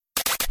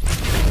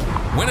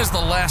When is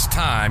the last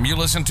time you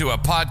listened to a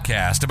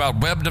podcast about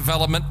web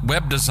development,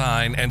 web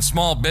design, and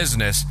small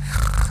business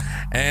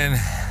and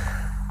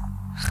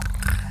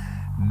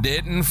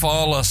didn't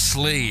fall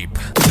asleep?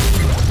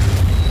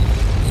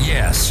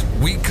 Yes,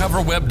 we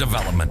cover web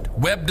development,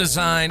 web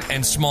design,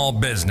 and small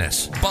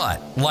business, but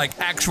like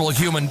actual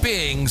human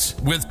beings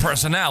with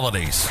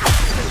personalities.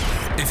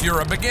 If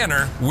you're a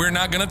beginner, we're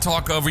not going to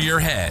talk over your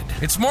head.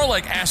 It's more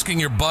like asking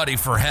your buddy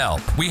for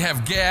help. We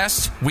have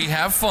guests, we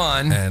have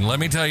fun, and let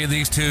me tell you,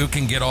 these two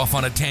can get off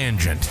on a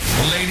tangent.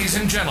 Ladies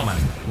and gentlemen,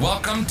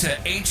 welcome to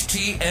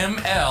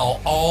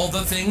HTML All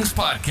the Things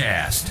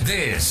Podcast.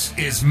 This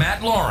is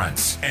Matt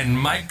Lawrence and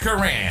Mike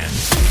Curran.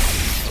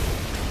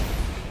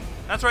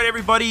 That's right,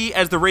 everybody.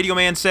 As the radio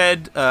man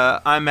said,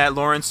 I'm Matt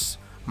Lawrence.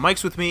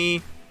 Mike's with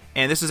me,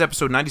 and this is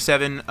episode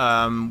 97.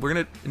 We're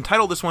going to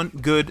entitle this one,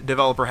 Good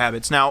Developer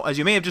Habits. Now, as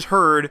you may have just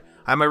heard,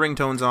 I have my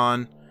ringtones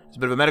on. It's a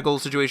bit of a medical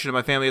situation in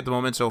my family at the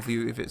moment, so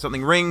if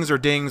something rings or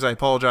dings, I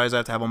apologize. I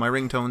have to have all my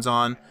ringtones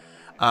on.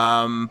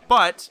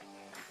 But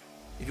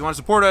if you want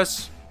to support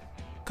us,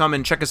 come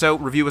and check us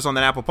out, review us on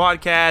that Apple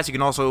Podcast. You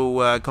can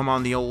also come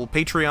on the old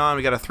Patreon.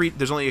 We got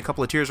there's only a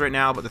couple of tiers right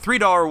now, but the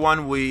 $3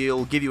 one,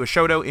 we'll give you a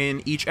shout out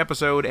in each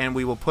episode, and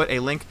we will put a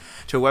link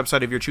to a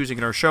website of your choosing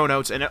in our show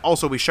notes, and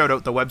also we shout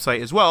out the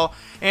website as well.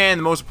 And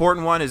the most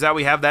important one is that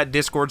we have that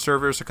Discord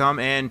server, so come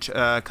and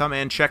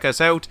check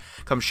us out.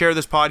 Come share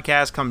this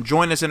podcast. Come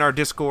join us in our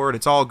Discord.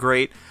 It's all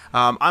great.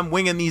 I'm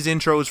winging these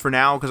intros for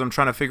now because I'm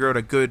trying to figure out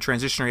a good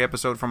transitionary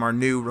episode from our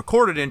new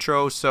recorded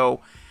intro.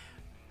 So,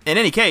 in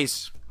any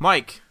case,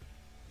 Mike,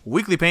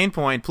 weekly pain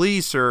point,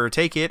 please, sir,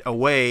 take it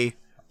away.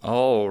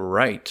 All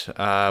right.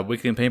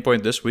 Weekly pain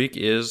point this week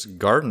is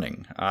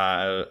gardening.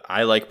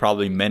 I, like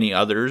probably many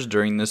others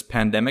during this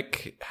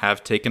pandemic,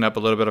 have taken up a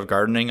little bit of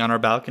gardening on our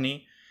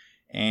balcony,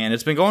 and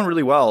it's been going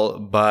really well.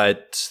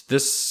 But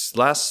this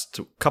last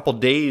couple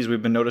days,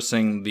 we've been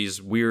noticing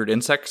these weird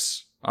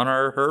insects on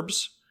our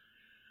herbs.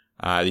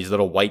 These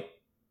little white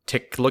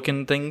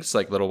tick-looking things,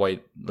 like little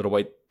white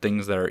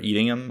things that are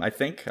eating them. I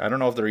think I don't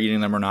know if they're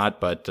eating them or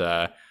not, but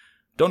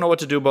don't know what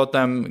to do about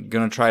them.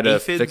 Gonna try to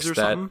fix that.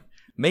 Something?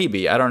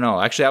 Maybe. I don't know.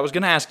 Actually, I was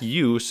gonna ask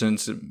you,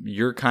 since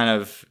you're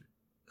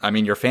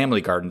your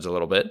family gardens a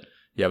little bit.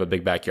 You have a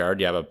big backyard.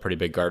 You have a pretty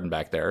big garden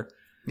back there.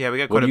 Yeah, we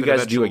got quite a bit of vegetables.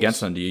 What do you guys do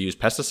against them? Do you use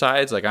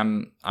pesticides? Like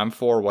I'm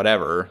for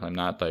whatever. I'm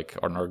not like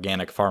an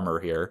organic farmer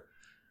here.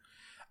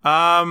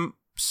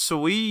 So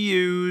we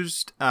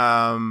used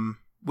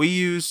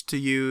to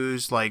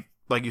use like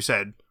you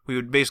said, we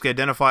would basically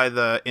identify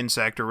the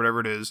insect or whatever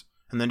it is,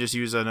 and then just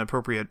use an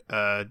appropriate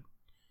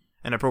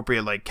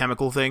like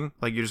chemical thing.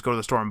 Like you just go to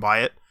the store and buy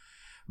it.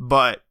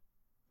 But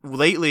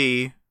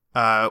lately,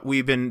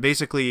 we've been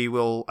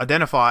we'll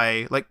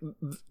identify, like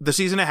the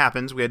season it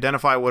happens, we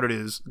identify what it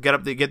is,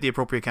 get the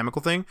appropriate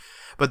chemical thing,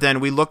 but then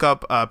we look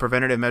up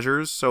preventative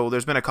measures. So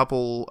there's been a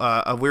couple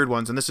of weird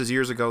ones, and this is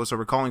years ago, so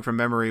recalling from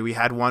memory, we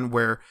had one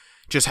where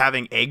just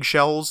having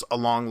eggshells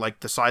along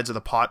like the sides of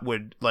the pot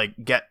would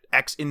like get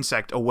X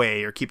insect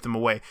away or keep them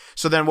away.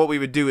 So then what we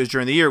would do is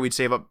during the year, we'd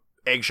save up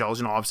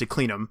eggshells, obviously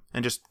clean them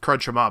and just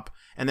crunch them up,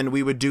 and then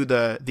we would do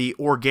the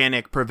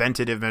organic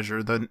preventative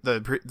measure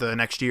the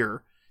next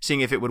year,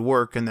 seeing if it would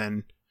work. And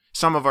then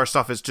some of our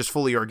stuff is just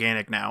fully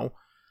organic now,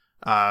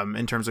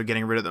 in terms of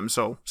getting rid of them.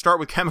 So start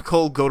with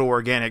chemical, go to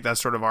organic. That's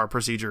sort of our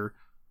procedure.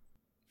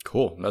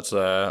 Cool. That's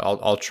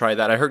I'll try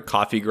that. I heard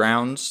coffee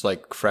grounds,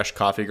 like fresh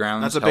coffee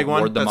grounds. That's a big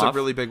one. That's a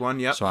really big one.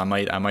 Yep. So I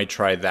might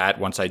try that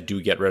once I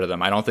do get rid of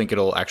them. I don't think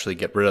it'll actually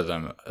get rid of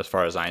them, as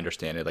far as I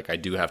understand it. Like I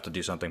do have to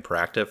do something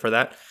proactive for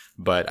that.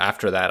 But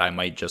after that, I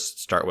might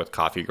just start with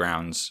coffee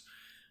grounds,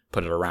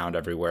 put it around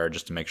everywhere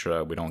just to make sure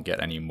that we don't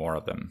get any more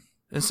of them.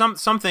 And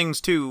some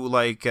things too,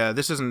 like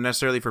this isn't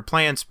necessarily for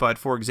plants, but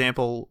for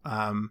example,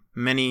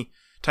 many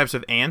types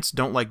of ants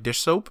don't like dish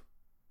soap.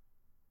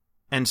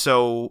 And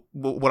so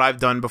what I've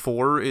done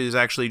before is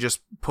actually just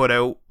put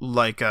out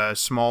like a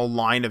small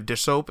line of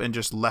dish soap and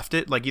just left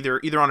it, like either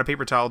on a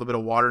paper towel with a bit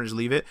of water and just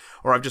leave it,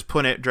 or I've just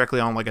put it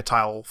directly on like a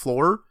tile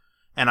floor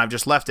and I've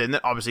just left it and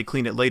then obviously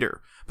clean it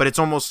later. But it's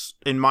almost,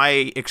 in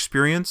my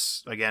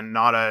experience, again,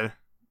 not a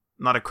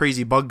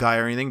crazy bug guy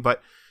or anything,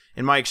 but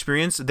in my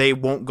experience, they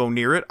won't go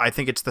near it. I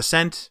think it's the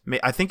scent.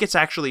 I think it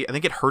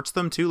hurts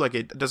them too. Like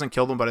it doesn't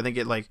kill them, but I think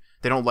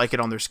they don't like it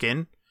on their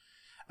skin,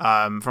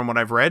 from what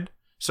I've read.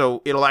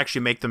 So it'll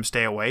actually make them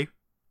stay away.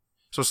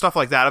 So stuff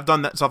like that. I've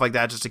done stuff like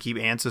that just to keep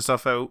ants and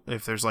stuff out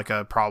if there's like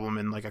a problem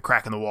in like a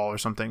crack in the wall or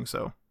something.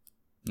 So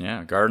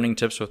yeah, gardening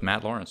tips with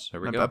Matt Lawrence.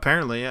 There we go.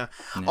 Apparently, yeah.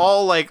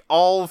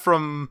 All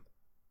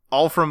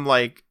from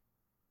like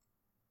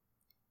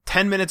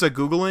 10 minutes of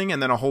Googling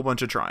and then a whole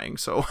bunch of trying.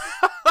 So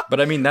But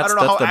I mean, that's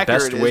the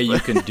best way you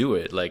can do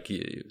it. Like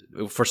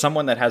for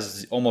someone that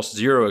has almost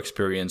zero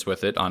experience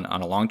with it on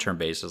a long-term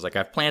basis, like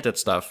I've planted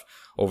stuff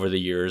over the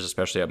years,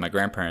 especially at my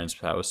grandparents'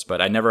 house,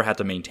 but I never had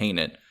to maintain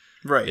it.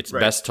 Right. It's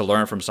best to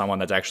learn from someone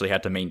that's actually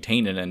had to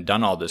maintain it and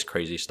done all this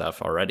crazy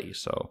stuff already.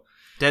 So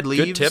dead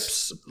leaves. Good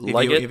tips.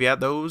 Have you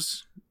had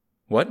those?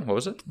 What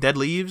was it? Dead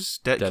leaves.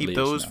 Keep leaves,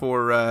 those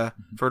for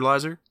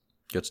fertilizer.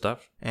 Good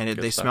stuff. And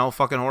Good they stuff. smell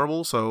fucking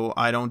horrible, so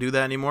I don't do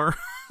that anymore.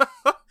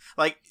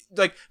 like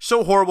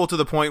so horrible to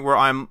the point where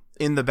I'm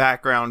in the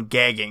background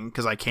gagging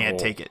because I can't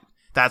take it.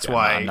 That's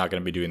why I'm not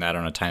going to be doing that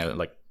on a tiny,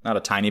 like not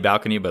a tiny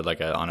balcony, but like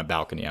on a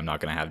balcony. I'm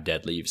not going to have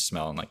dead leaves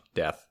smelling like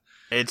death.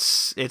 It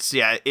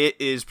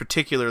is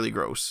particularly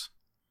gross.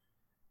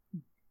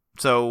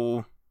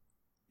 So,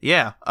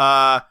 yeah.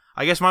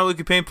 I guess my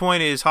weekly pain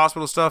point is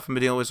hospital stuff. I've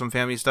been dealing with some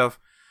family stuff.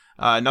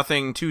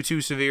 Nothing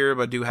too severe,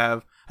 but do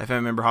have a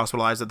family member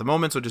hospitalized at the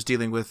moment, so just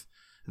dealing with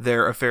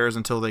their affairs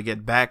until they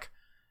get back.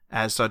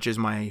 As such as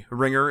my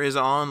ringer is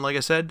on, like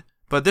I said.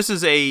 But this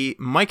is a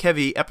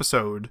Mike-heavy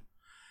episode,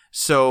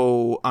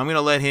 so I'm going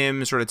to let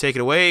him sort of take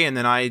it away, and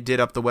then I did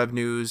up the web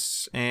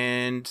news,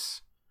 and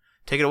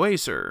take it away,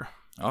 sir.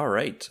 All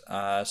right.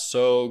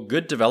 So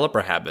good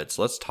developer habits.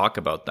 Let's talk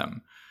about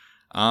them.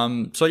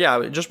 So yeah,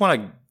 I just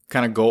want to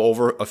kind of go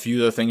over a few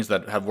of the things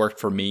that have worked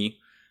for me.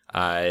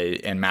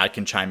 And Matt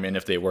can chime in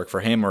if they work for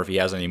him or if he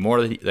has any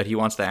more that he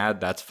wants to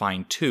add. That's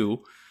fine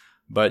too.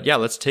 But yeah,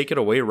 let's take it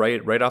away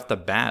right off the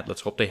bat.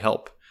 Let's hope they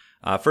help.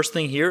 First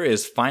thing here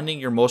is finding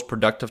your most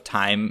productive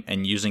time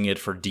and using it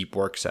for deep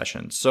work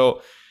sessions.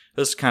 So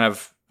this is kind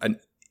of a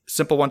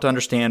simple one to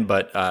understand,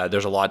 but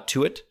there's a lot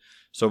to it.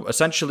 So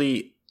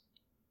essentially,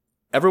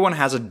 everyone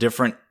has a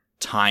different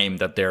time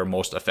that they're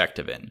most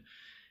effective in.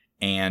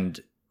 And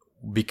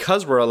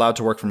because we're allowed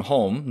to work from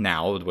home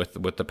now with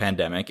the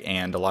pandemic,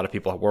 and a lot of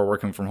people were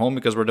working from home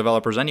because we're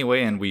developers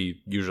anyway, and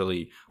we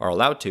usually are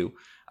allowed to,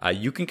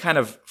 you can kind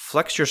of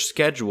flex your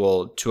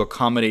schedule to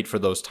accommodate for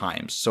those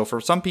times. So for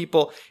some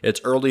people,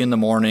 it's early in the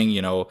morning.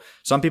 You know,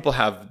 some people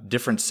have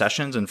different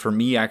sessions, and for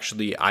me,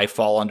 actually, I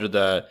fall under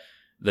the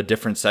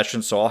different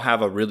sessions. So I'll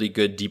have a really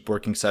good deep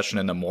working session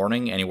in the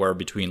morning, anywhere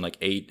between like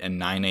 8 and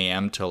 9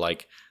 a.m. to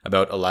like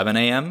about 11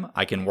 a.m.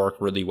 I can work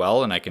really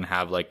well, and I can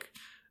have like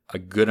a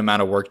good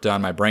amount of work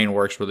done. My brain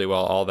works really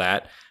well, all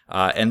that.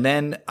 And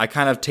then I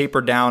kind of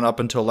taper down up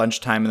until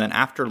lunchtime. And then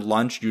after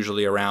lunch,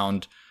 usually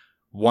around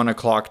 1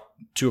 o'clock,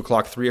 2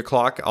 o'clock, 3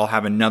 o'clock, I'll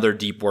have another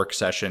deep work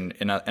session.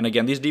 And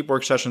again, these deep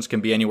work sessions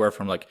can be anywhere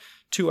from like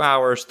 2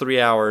 hours,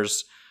 3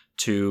 hours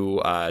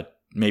to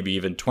maybe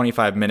even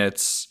 25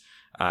 minutes,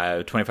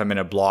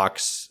 25-minute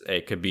blocks.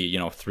 It could be,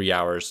 3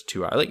 hours,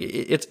 2 hours. Like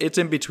it's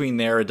in between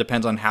there. It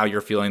depends on how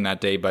you're feeling that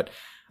day. But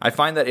I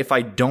find that if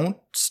I don't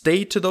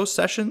stay to those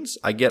sessions,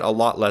 I get a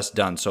lot less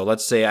done. So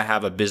let's say I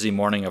have a busy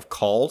morning of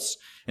calls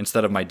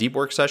instead of my deep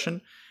work session.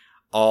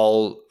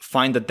 I'll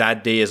find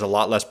that day is a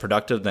lot less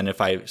productive than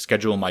if I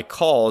schedule my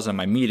calls and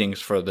my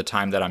meetings for the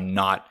time that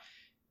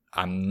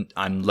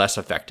I'm less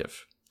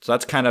effective. So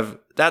that's kind of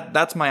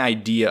that's my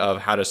idea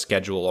of how to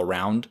schedule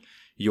around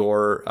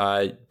your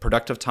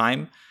productive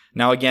time.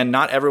 Now, again,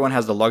 not everyone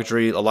has the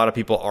luxury. A lot of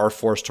people are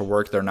forced to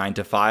work their 9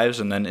 to 5s.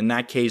 And then in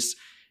that case,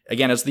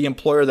 again, it's the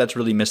employer that's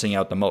really missing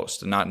out the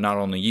most, not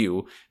only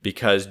you,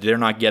 because they're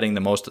not getting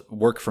the most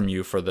work from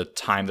you for the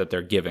time that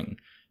they're giving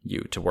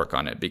you to work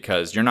on it.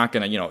 Because you're not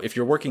going to, if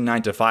you're working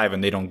 9 to 5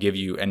 and they don't give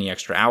you any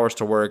extra hours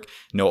to work,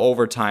 no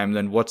overtime,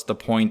 then what's the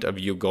point of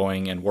you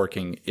going and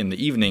working in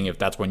the evening if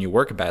that's when you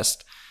work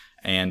best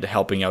and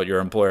helping out your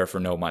employer for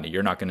no money?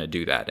 You're not going to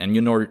do that, and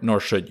nor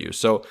should you.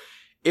 So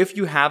if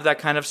you have that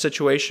kind of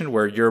situation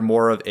where you're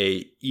more of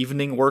a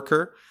evening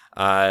worker,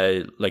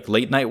 like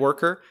late night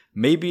worker,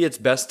 maybe it's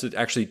best to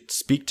actually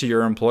speak to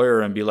your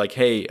employer and be like,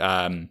 hey,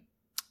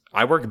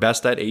 I work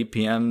best at 8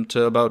 p.m.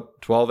 to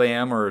about 12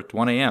 a.m. or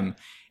 1 a.m.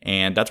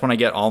 And that's when I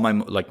get all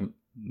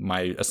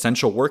my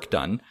essential work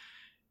done.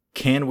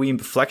 Can we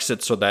flex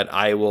it so that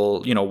I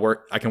will,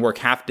 I can work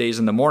half days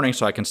in the morning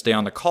so I can stay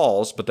on the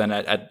calls, but then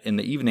in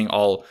the evening,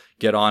 I'll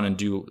get on and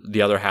do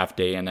the other half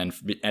day. And then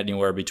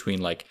anywhere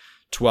between like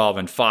 12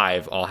 and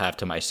 5, I'll have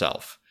to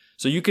myself.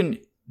 So you can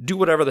do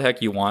whatever the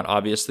heck you want,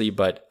 obviously,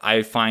 but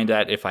I find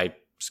that if I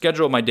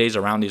schedule my days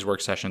around these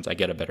work sessions, I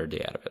get a better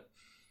day out of it.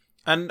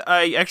 And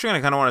I actually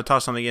kind of want to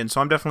toss something in.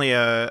 So I'm definitely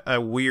a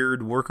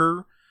weird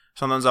worker.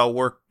 Sometimes I'll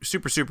work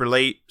super, super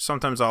late.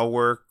 Sometimes I'll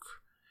work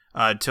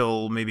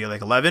till maybe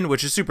like 11,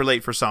 which is super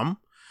late for some.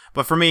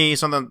 But for me,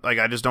 something like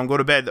I just don't go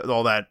to bed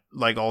all that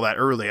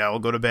early. I'll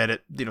go to bed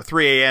at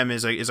 3 a.m.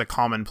 is a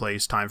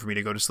commonplace time for me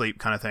to go to sleep,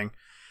 kind of thing.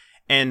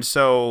 And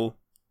so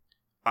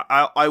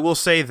I will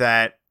say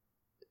that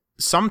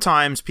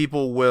sometimes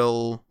people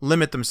will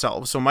limit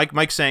themselves. So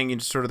Mike's saying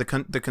sort of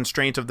the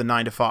constraint of the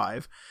 9 to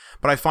 5.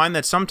 But I find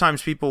that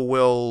sometimes people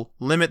will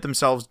limit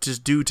themselves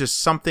just due to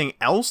something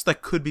else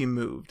that could be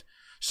moved.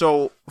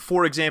 So,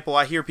 for example,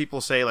 I hear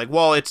people say like,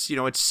 well, it's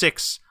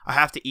 6, I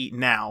have to eat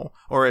now.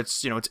 Or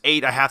it's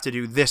 8, I have to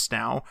do this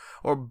now.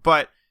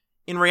 But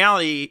in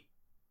reality,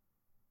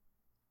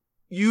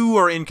 you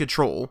are in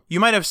control. You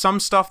might have some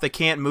stuff that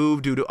can't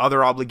move due to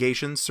other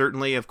obligations,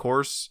 certainly, of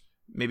course.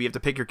 Maybe you have to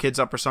pick your kids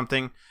up or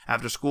something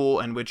after school,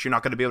 in which you're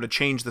not going to be able to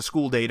change the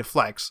school day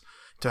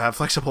to have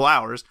flexible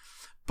hours.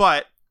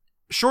 But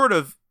short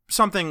of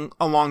something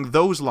along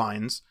those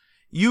lines,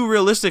 you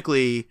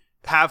realistically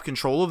have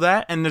control of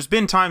that. And there's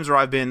been times where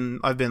I've been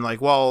like,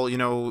 well, you're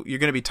going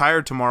to be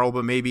tired tomorrow,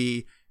 but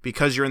maybe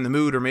because you're in the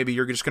mood, or maybe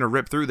you're just going to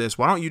rip through this,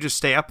 why don't you just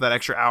stay up that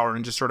extra hour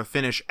and just sort of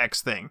finish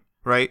X thing,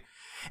 right?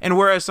 And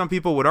whereas some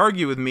people would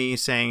argue with me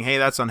saying, hey,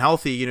 that's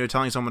unhealthy,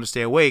 telling someone to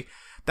stay awake,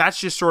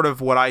 that's just sort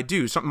of what I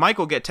do. So Mike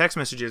will get text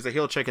messages that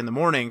he'll check in the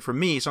morning from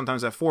me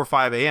sometimes at 4 or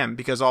 5 a.m.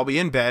 because I'll be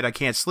in bed, I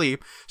can't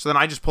sleep. So then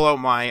I just pull out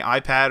my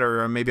iPad,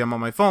 or maybe I'm on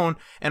my phone,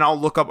 and I'll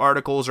look up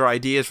articles or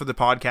ideas for the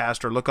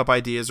podcast, or look up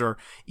ideas, or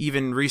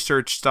even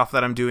research stuff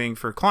that I'm doing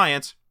for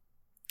clients.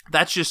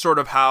 That's just sort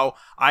of how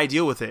I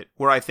deal with it,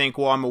 where I think,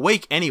 well, I'm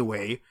awake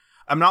anyway.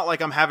 I'm not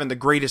like I'm having the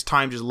greatest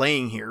time just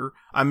laying here.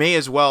 I may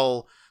as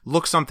well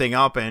look something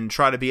up and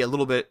try to be a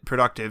little bit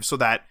productive, so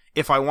that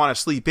if I want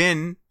to sleep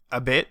in a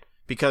bit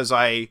because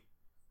I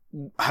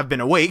have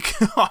been awake,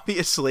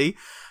 obviously,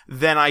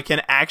 then I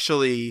can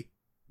actually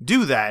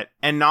do that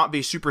and not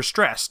be super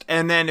stressed.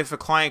 And then if a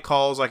client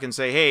calls, I can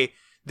say, hey,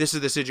 this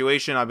is the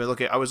situation. I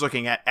was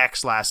looking at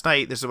X last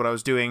night. This is what I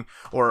was doing.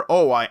 Or,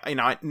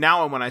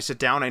 now when I sit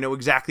down, I know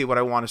exactly what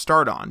I want to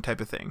start on,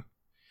 type of thing.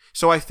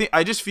 So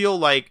I just feel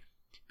like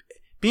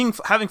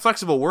having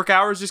flexible work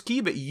hours is key,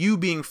 but you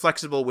being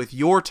flexible with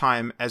your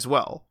time as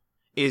well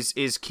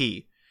is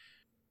key.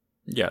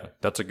 Yeah,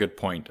 that's a good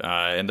point.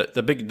 And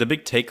the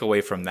big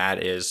takeaway from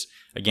that is,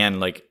 again,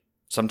 like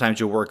sometimes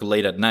you'll work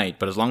late at night,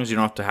 but as long as you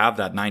don't have to have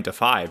that 9 to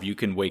 5, you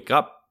can wake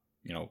up,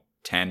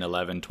 10,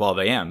 11, 12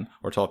 a.m.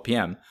 or 12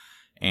 p.m.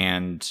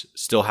 and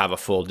still have a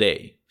full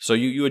day. So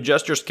you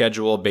adjust your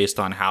schedule based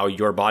on how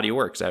your body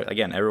works.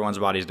 Again, everyone's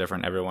body is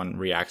different. Everyone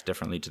reacts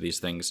differently to these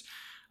things.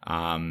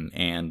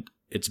 And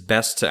it's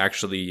best to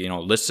actually,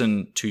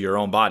 listen to your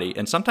own body.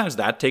 And sometimes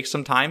that takes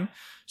some time.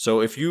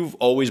 So if you've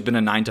always been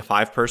a 9 to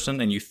 5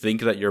 person and you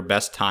think that your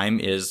best time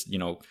is,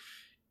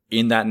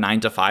 in that 9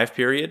 to 5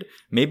 period,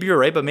 maybe you're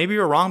right, but maybe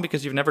you're wrong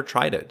because you've never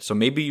tried it. So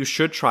maybe you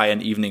should try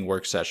an evening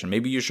work session.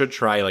 Maybe you should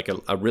try like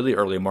a really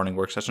early morning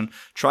work session.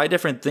 Try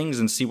different things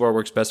and see what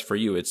works best for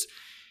you. It's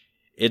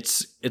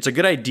a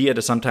good idea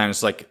to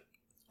sometimes like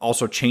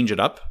also change it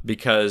up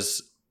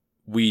because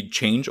we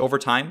change over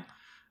time.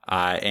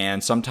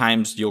 And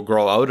sometimes you'll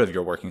grow out of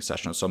your working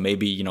session. So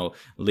maybe,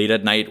 late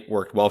at night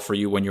worked well for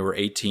you when you were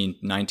 18,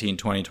 19,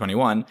 20,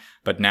 21,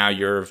 but now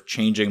you're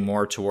changing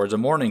more towards a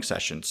morning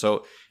session.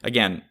 So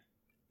again,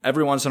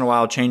 every once in a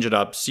while, change it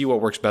up, see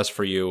what works best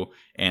for you,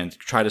 and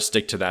try to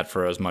stick to that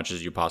for as much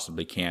as you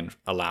possibly can,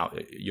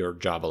 if your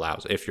job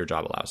allows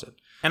it.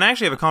 And I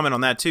actually have a comment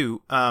on that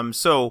too.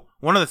 So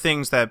one of the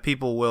things that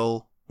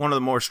one of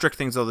the more strict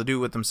things they'll do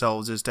with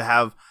themselves is to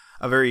have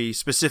a very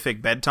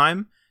specific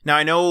bedtime. Now,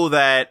 I know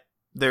that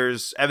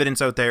there's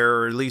evidence out there,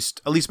 or at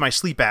least my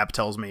sleep app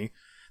tells me,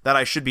 that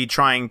I should be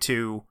trying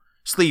to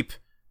sleep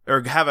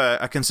or have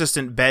a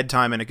consistent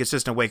bedtime and a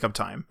consistent wake-up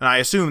time. And I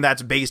assume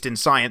that's based in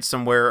science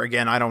somewhere.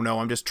 Again, I don't know.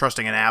 I'm just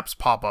trusting an app's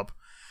pop-up.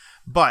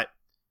 But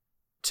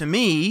to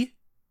me,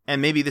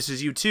 and maybe this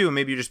is you too,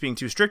 maybe you're just being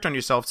too strict on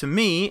yourself, to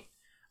me,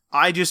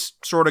 I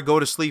just sort of go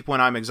to sleep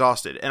when I'm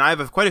exhausted. And I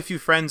have quite a few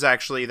friends,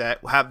 actually, that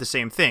have the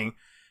same thing.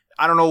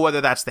 I don't know whether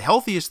that's the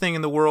healthiest thing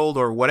in the world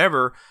or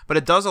whatever, but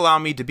it does allow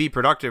me to be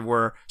productive,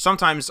 where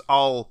sometimes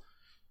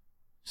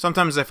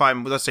if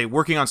I'm, let's say,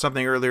 working on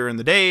something earlier in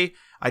the day,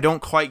 I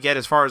don't quite get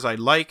as far as I'd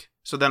like.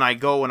 So then I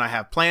go and I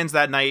have plans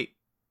that night,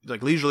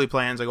 like leisurely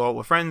plans. I go out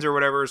with friends or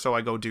whatever. So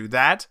I go do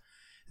that.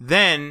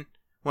 Then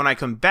when I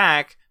come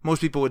back,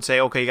 most people would say,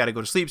 okay, you got to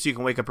go to sleep so you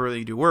can wake up early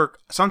and do work.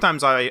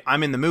 Sometimes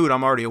I'm in the mood.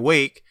 I'm already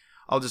awake.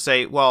 I'll just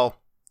say, well,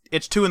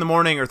 it's 2 a.m.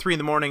 or 3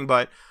 a.m,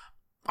 but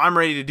I'm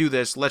ready to do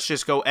this. Let's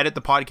just go edit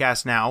the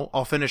podcast now.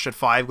 I'll finish at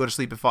 5, go to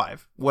sleep at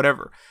 5,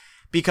 whatever.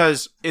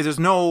 Because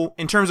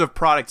in terms of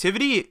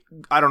productivity,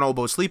 I don't know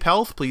about sleep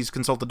health. Please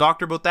consult the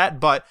doctor about that.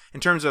 But in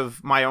terms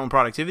of my own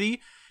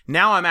productivity,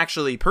 now I'm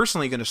actually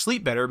personally going to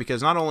sleep better,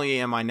 because not only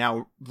am I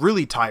now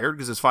really tired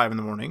because it's 5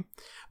 a.m,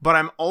 but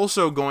I'm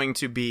also going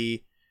to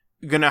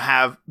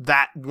have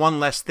that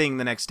one less thing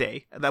the next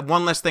day, that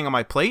one less thing on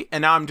my plate.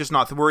 And now I'm just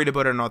not worried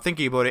about it and not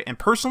thinking about it. And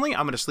personally,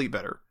 I'm going to sleep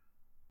better.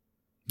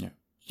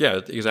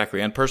 Yeah,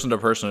 exactly. And person to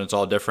person, it's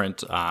all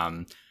different.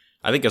 I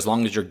think as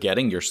long as you're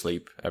getting your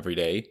sleep every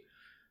day,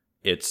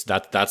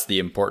 that's the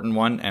important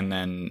one. And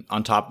then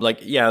on top,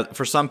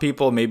 for some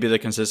people, maybe the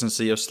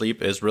consistency of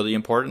sleep is really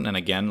important. And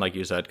again, like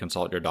you said,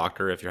 consult your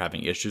doctor if you're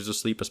having issues with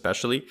sleep,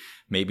 especially.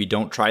 Maybe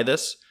don't try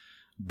this.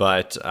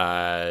 But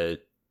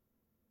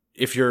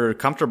if you're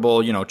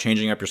comfortable,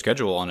 changing up your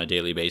schedule on a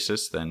daily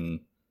basis, then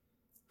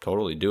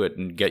totally do it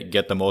and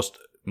get the most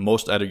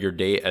out of your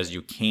day as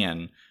you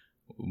can,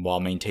 while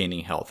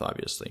maintaining health,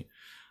 obviously.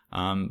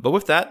 But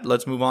with that,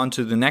 let's move on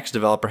to the next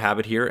developer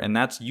habit here, and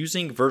that's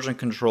using version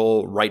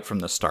control right from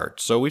the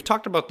start. So we've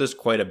talked about this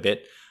quite a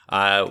bit.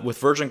 With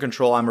version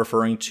control, I'm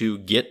referring to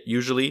Git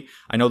usually.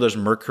 I know there's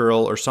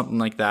Mercurial or something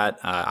like that.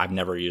 I've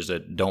never used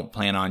it. Don't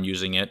plan on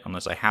using it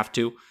unless I have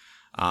to.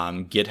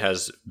 Git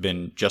has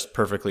been just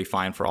perfectly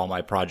fine for all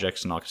my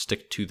projects, and I'll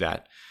stick to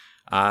that.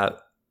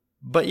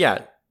 But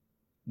yeah,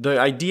 the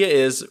idea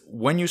is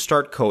when you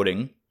start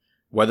coding,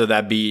 whether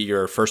that be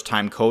your first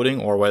time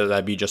coding or whether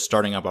that be just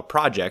starting up a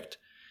project,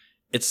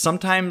 it's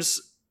sometimes,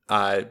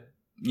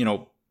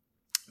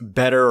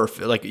 better, or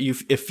like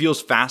it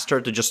feels faster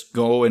to just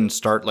go and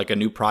start like a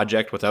new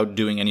project without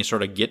doing any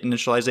sort of Git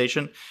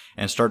initialization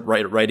and start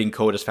writing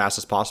code as fast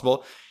as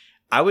possible,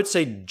 I would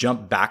say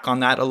jump back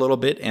on that a little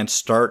bit and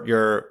start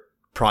your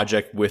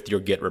project with your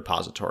Git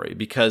repository,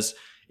 because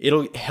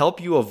it'll help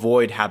you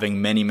avoid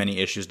having many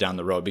issues down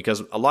the road.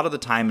 Because a lot of the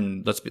time,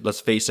 and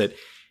let's face it,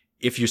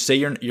 if you say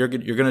you're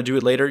going to do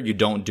it later, you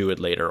don't do it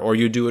later, or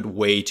you do it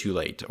way too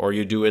late, or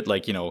you do it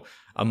like,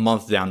 a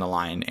month down the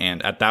line.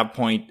 And at that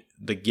point,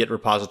 the Git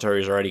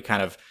repository is already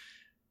kind of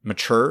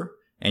mature,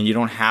 and you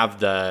don't have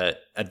the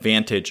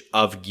advantage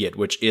of Git,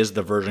 which is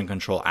the version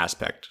control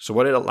aspect. So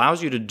what it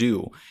allows you to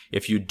do,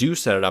 if you do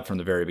set it up from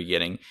the very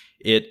beginning,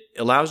 it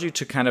allows you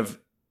to kind of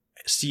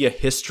see a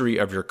history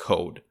of your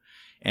code.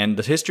 And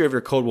the history of your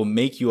code will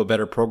make you a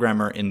better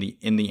programmer in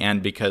the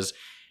end, because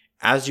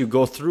as you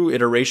go through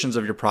iterations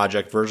of your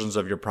project, versions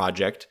of your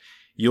project,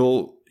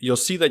 you'll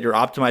see that you're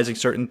optimizing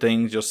certain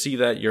things. You'll see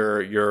that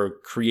you're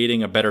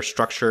creating a better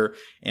structure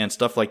and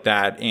stuff like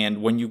that.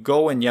 And when you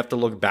go and you have to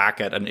look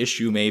back at an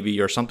issue maybe,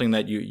 or something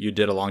that you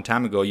did a long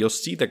time ago, you'll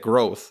see the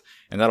growth,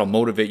 and that'll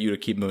motivate you to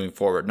keep moving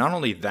forward. Not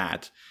only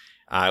that,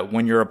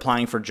 when you're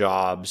applying for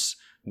jobs,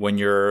 when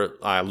you're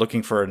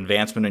looking for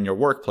advancement in your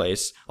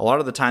workplace, a lot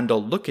of the time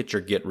they'll look at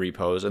your Git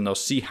repos and they'll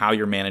see how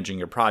you're managing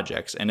your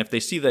projects. And if they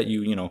see that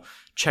you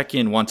check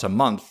in once a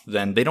month,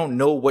 then they don't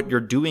know what you're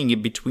doing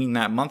in between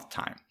that month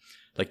time.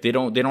 Like they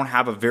don't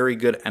have a very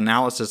good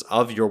analysis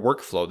of your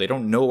workflow. They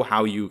don't know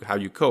how you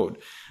code.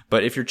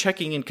 But if you're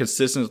checking in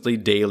consistently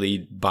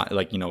daily,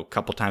 a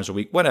couple times a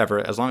week,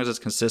 whatever, as long as it's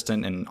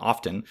consistent and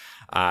often,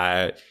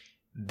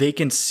 they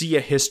can see a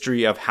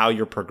history of how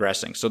you're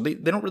progressing. So they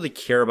don't really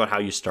care about how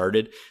you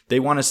started. They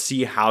want to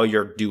see how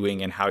you're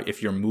doing and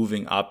if you're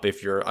moving up,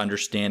 if you're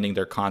understanding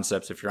their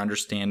concepts, if you're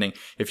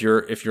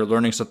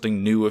learning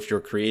something new, if you're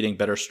creating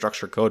better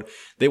structured code.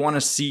 They want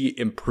to see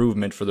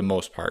improvement for the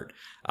most part.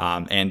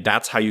 And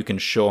that's how you can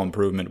show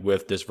improvement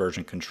with this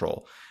version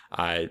control.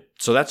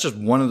 So that's just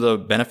one of the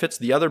benefits.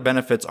 The other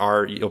benefits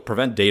are you'll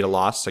prevent data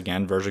loss.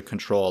 Again, version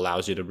control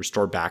allows you to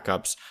restore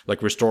backups,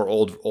 like restore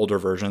older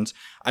versions.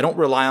 I don't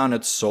rely on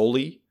it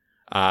solely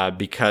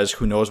because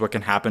who knows what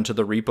can happen to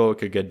the repo. It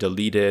could get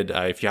deleted.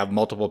 If you have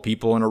multiple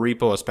people in a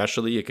repo,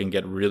 especially, it can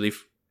get really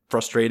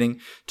frustrating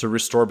to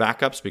restore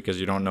backups because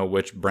you don't know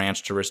which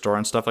branch to restore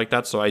and stuff like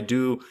that. So I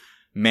do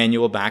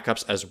manual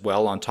backups as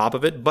well on top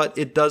of it, but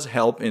it does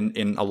help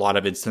in a lot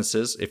of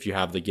instances if you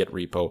have the Git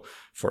repo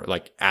for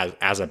like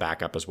as a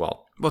backup as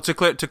well. Well, to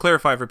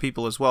clarify for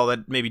people as well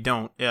that maybe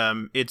don't,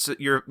 it's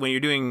when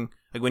you're doing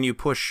like when you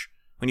push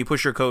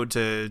your code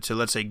to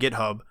let's say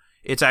GitHub,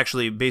 it's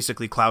actually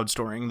basically cloud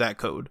storing that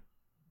code.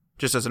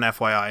 Just as an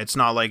FYI, it's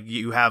not like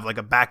you have like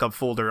a backup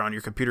folder on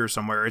your computer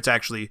somewhere. It's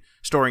actually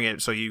storing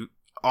it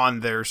on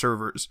their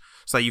servers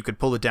so that you could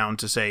pull it down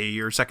to say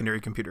your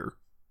secondary computer.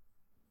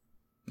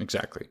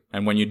 Exactly.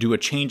 And when you do a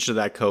change to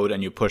that code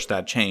and you push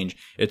that change,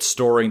 it's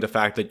storing the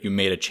fact that you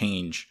made a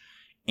change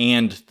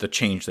and the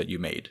change that you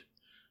made.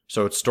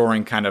 So it's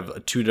storing kind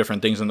of two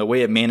different things. And the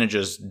way it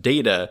manages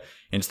data,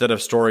 instead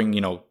of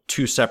storing,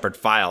 two separate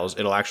files,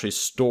 it'll actually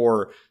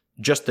store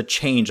just the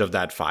change of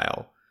that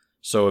file.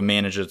 So it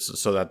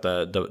manages so that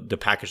the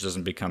package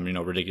doesn't become,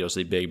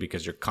 ridiculously big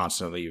because you're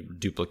constantly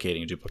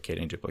duplicating. So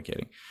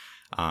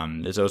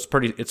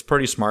it's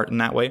pretty smart in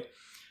that way.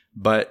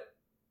 But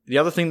the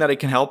other thing that it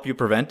can help you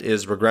prevent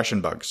is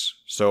regression bugs.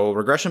 So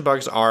regression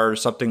bugs are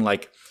something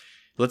like,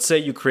 let's say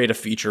you create a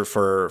feature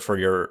for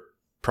your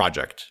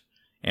project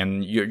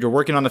and you're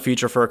working on the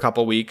feature for a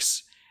couple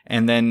weeks,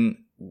 and then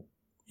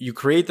you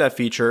create that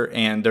feature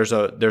and there's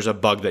a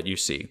bug that you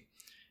see,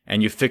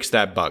 and you fix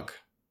that bug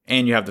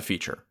and you have the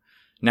feature.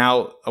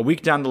 Now, a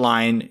week down the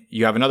line,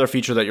 you have another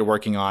feature that you're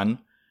working on,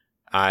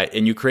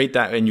 and you create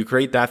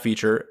that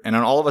feature, and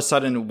then all of a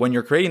sudden, when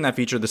you're creating that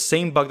feature, the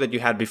same bug that you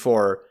had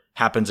before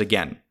happens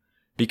again.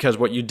 Because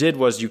what you did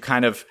was you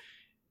kind of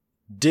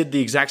did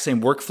the exact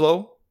same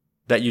workflow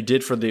that you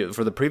did for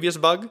the previous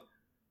bug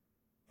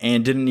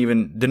and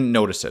didn't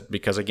notice it,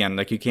 because again,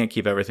 like you can't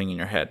keep everything in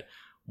your head.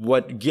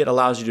 What Git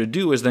allows you to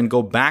do is then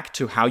go back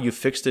to how you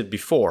fixed it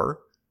before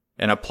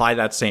and apply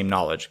that same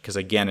knowledge, because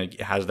again,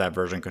 it has that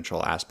version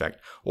control aspect.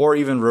 Or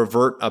even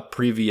revert a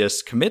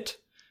previous commit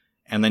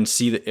and then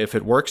see if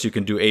it works. You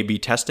can do A/B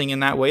testing in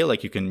that way.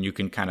 Like you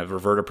can kind of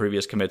revert a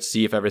previous commit,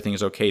 see if everything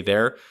is okay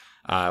there,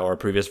 or a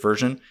previous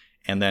version,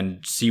 and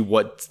then see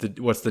what's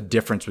the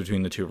difference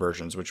between the two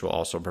versions, which will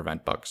also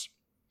prevent bugs.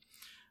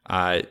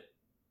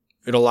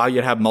 It'll allow you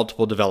to have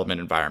multiple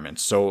development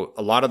environments. So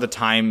a lot of the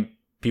time,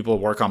 people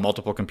work on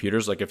multiple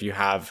computers. Like if you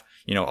have,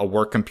 a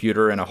work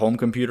computer and a home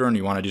computer and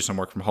you want to do some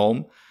work from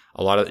home,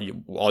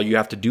 all you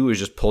have to do is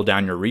just pull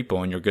down your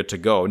repo and you're good to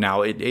go.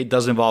 Now, it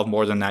does involve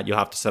more than that. You'll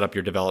have to set up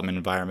your development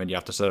environment. You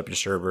have to set up your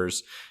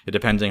servers. It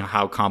depends on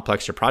how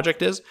complex your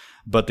project is.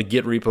 But the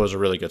Git repo is a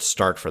really good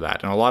start for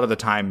that. And a lot of the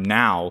time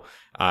now,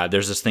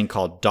 there's this thing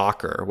called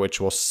Docker, which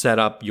will set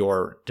up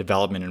your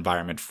development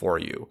environment for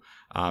you.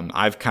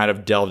 I've kind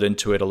of delved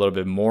into it a little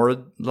bit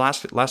more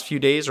last few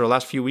days or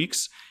last few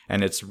weeks,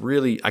 and it's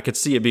really, I could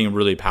see it being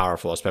really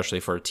powerful, especially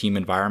for team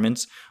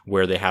environments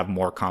where they have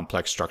more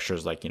complex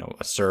structures like,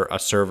 a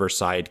server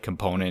side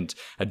component,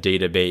 a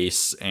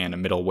database, and a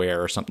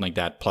middleware or something like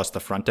that, plus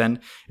the front end.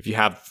 If you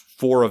have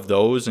 4 of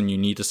those and you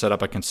need to set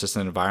up a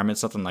consistent environment,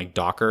 something like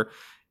Docker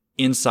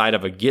inside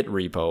of a Git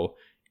repo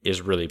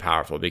is really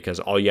powerful, because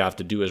all you have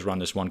to do is run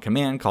this one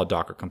command called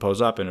Docker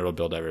compose up and it'll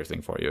build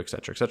everything for you,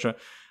 etc., etc.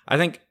 I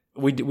think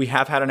we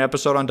have had an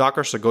episode on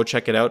Docker, so go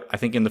check it out. I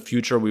think in the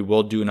future we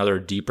will do another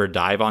deeper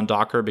dive on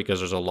Docker because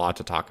there's a lot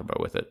to talk about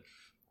with it.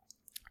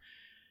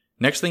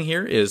 Next thing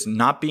here is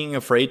not being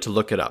afraid to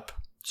look it up.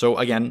 So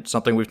again,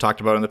 something we've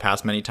talked about in the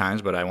past many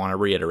times, but I want to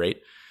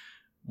reiterate.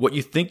 What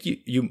you think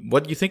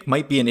what you think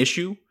might be an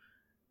issue,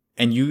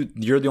 and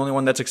you're the only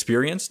one that's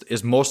experienced,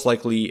 is most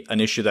likely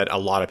an issue that a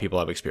lot of people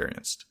have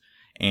experienced.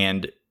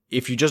 And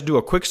if you just do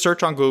a quick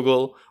search on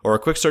Google or a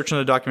quick search in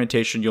the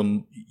documentation,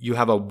 you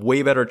have a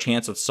way better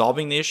chance of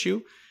solving the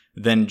issue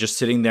than just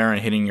sitting there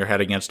and hitting your head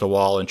against a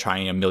wall and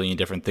trying a million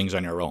different things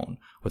on your own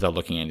without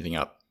looking anything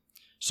up.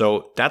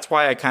 So that's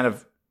why I kind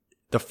of,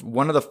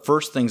 one of the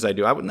first things I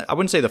do, I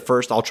wouldn't say the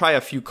first, I'll try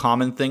a few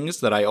common things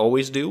that I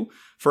always do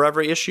for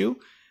every issue,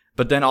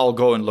 but then I'll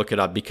go and look it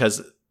up,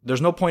 because there's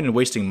no point in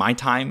wasting my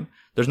time.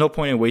 There's no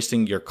point in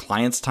wasting your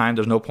client's time.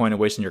 There's no point in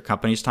wasting your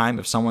company's time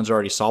if someone's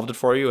already solved it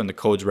for you and the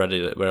code's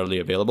readily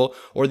available,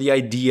 or the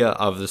idea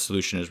of the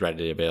solution is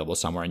readily available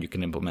somewhere and you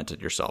can implement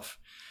it yourself.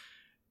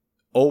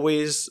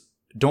 Always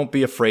don't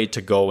be afraid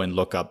to go and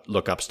look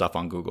up stuff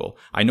on Google.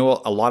 I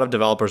know a lot of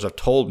developers have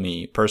told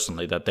me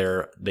personally that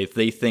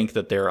they think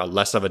that they're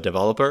less of a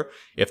developer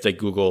if they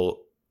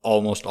Google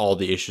almost all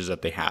the issues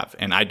that they have.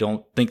 And I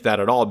don't think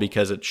that at all,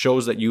 because it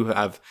shows that you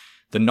have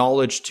the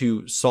knowledge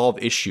to solve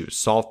issues,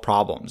 solve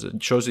problems.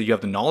 It shows that you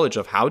have the knowledge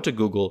of how to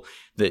Google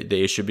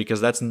the issue,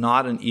 because that's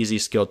not an easy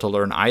skill to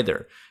learn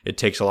either. It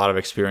takes a lot of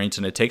experience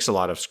and it takes a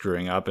lot of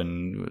screwing up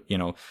and,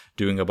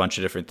 doing a bunch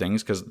of different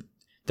things, because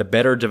the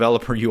better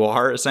developer you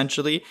are,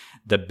 essentially,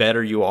 the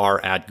better you are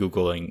at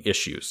Googling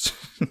issues.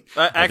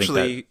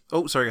 Actually,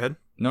 sorry, go ahead.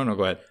 No,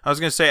 go ahead. I was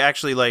going to say,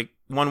 actually, like,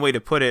 one way to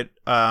put it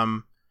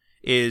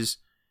is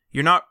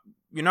you're not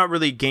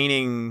really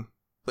gaining,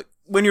 like,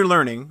 when you're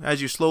learning,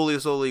 as you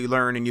slowly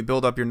learn and you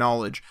build up your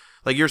knowledge,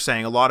 like you're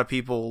saying, a lot of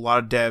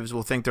devs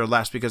will think they're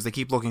less because they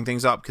keep looking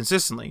things up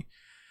consistently.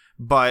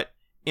 But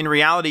in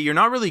reality, you're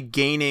not really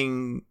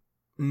gaining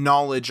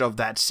knowledge of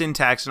that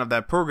syntax and of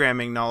that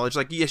programming knowledge.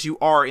 Like, yes, you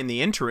are in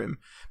the interim,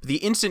 but the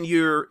instant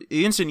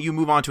you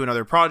move on to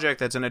another project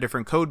that's in a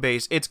different code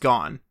base, it's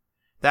gone.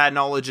 That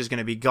knowledge is going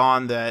to be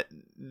gone.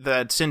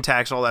 That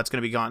syntax, all that's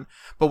going to be gone.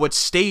 But what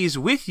stays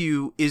with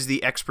you is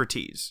the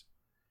expertise.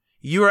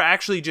 You are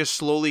actually just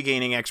slowly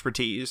gaining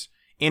expertise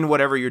in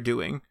whatever you're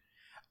doing.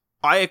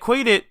 I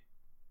equate it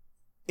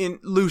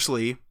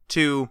loosely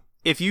to,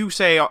 if you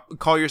say,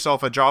 call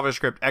yourself a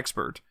JavaScript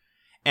expert,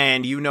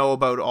 and you know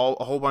about a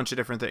whole bunch of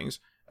different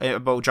things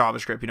about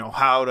JavaScript,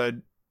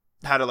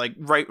 how to like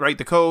write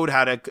the code,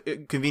 how to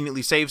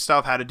conveniently save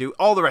stuff, how to do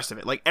all the rest of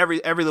it, like every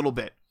little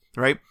bit,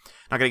 right?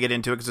 Not going to get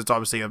into it because it's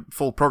obviously a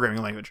full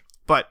programming language.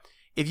 But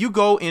if you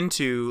go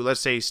into, let's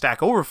say,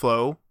 Stack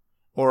Overflow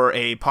or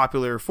a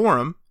popular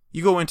forum,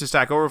 you go into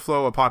Stack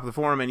Overflow, a popular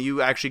forum, and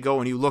you actually go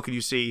and you look and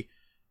you see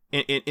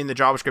in the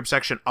JavaScript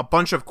section a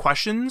bunch of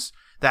questions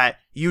that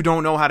you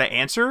don't know how to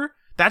answer.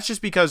 That's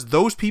just because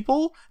those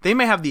people, they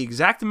may have the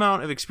exact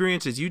amount of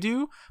experience as you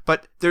do,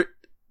 but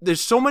there's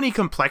so many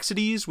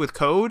complexities with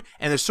code,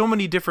 and there's so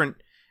many different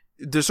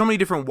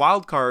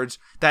wildcards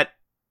that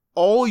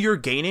all you're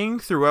gaining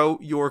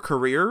throughout your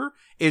career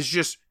is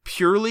just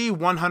purely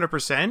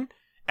 100%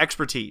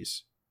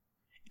 expertise.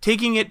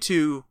 Taking it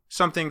to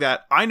something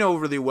that I know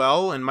really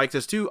well, and Mike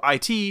does too,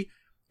 IT,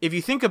 if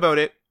you think about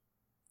it,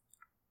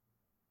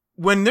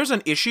 when there's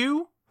an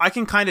issue, I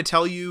can kind of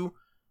tell you,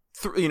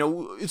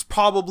 it's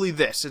probably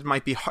this. It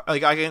might be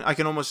like I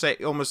can almost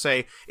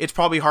say it's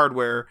probably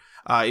hardware.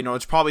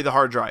 It's probably the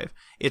hard drive.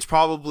 It's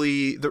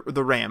probably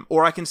the RAM.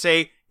 Or I can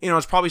say,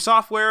 it's probably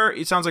software.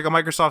 It sounds like a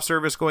Microsoft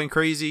service going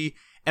crazy.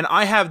 And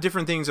I have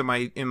different things in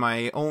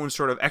my own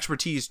sort of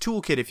expertise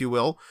toolkit, if you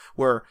will,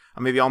 where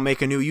maybe I'll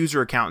make a new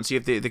user account and see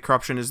if the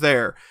corruption is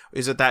there.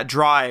 Is it that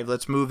drive?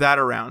 Let's move that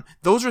around.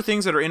 Those are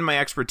things that are in my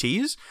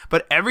expertise.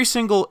 But every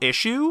single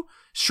issue,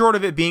 short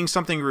of it being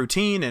something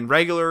routine and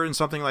regular and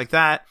something like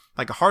that,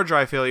 like a hard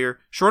drive failure,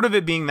 short of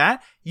it being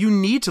that, you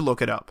need to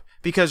look it up,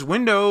 because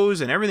Windows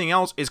and everything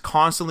else is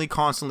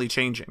constantly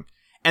changing.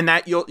 And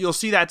that you'll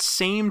see that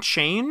same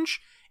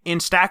change in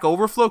Stack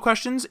Overflow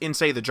questions in,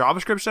 say, the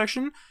JavaScript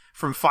section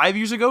from 5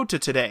 years ago to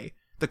today.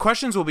 The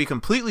questions will be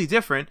completely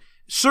different.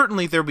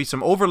 Certainly there'll be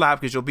some overlap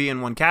because you'll be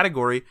in one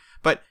category,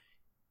 but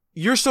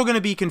you're still going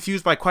to be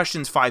confused by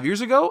questions 5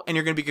 years ago, and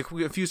you're going to be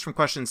confused from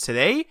questions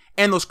today,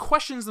 and those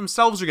questions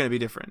themselves are going to be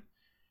different.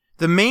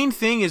 The main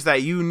thing is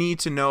that you need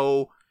to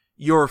know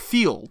your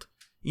field.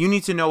 You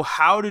need to know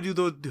how to do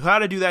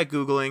that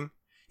Googling.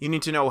 You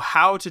need to know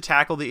how to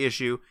tackle the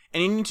issue,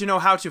 and you need to know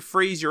how to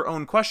phrase your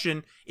own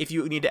question if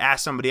you need to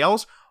ask somebody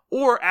else,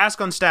 or ask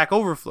on Stack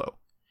Overflow.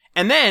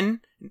 And then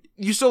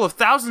you still have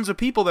thousands of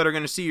people that are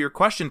going to see your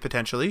question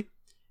potentially,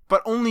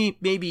 but only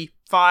maybe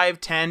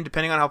 5, 10,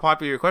 depending on how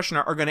popular your question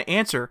are going to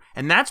answer.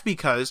 And that's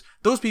because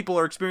those people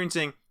are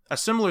experiencing a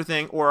similar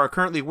thing or are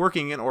currently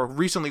working in or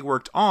recently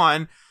worked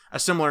on a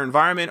similar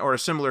environment or a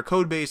similar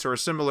code base or a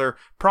similar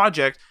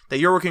project that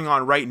you're working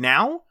on right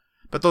now.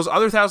 But those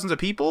other thousands of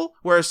people,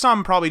 whereas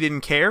some probably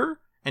didn't care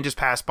and just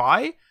passed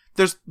by,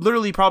 there's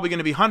literally probably going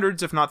to be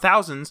hundreds, if not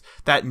thousands,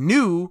 that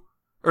knew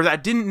or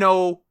that didn't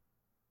know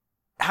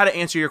how to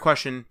answer your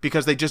question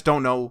because they just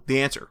don't know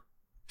the answer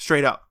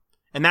straight up.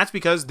 And that's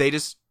because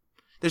there's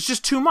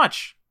just too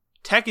much.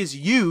 Tech is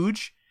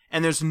huge,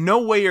 and there's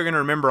no way you're going to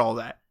remember all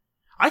that.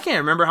 I can't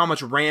remember how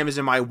much RAM is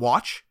in my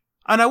watch,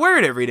 and I wear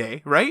it every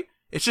day, right?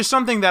 It's just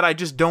something that I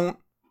just don't,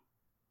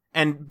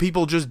 and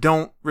people just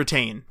don't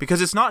retain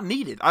because it's not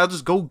needed. I'll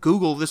just go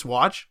Google this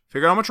watch,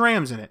 figure out how much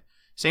RAM's in it.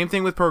 Same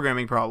thing with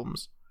programming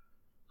problems.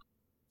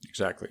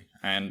 Exactly.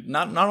 And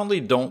not only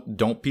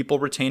don't people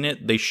retain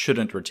it, they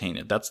shouldn't retain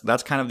it.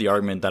 That's kind of the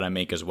argument that I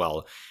make as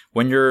well.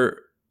 When you're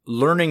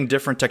learning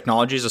different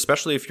technologies,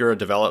 especially if you're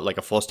like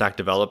a full stack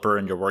developer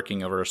and you're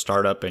working over a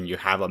startup and you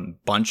have a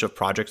bunch of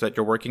projects that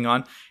you're working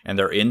on and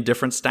they're in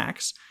different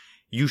stacks,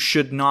 you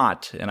should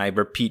not, and I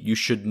repeat, you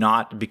should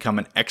not become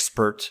an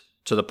expert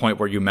to the point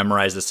where you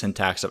memorize the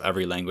syntax of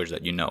every language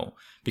that you know.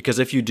 Because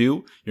if you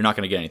do, you're not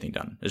going to get anything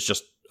done. It's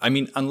just, I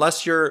mean,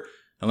 unless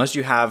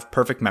you have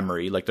perfect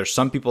memory, like there's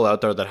some people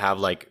out there that have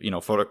like, you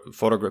know,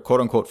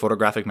 quote unquote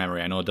photographic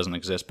memory. I know it doesn't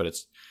exist, but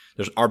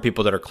there are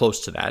people that are close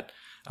to that.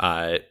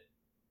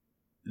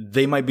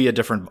 They might be in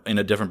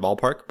a different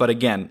ballpark. But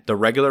again, the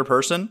regular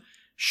person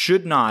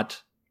should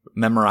not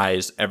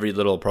memorize every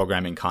little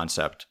programming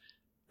concept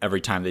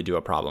every time they do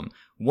a problem.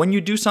 When you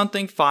do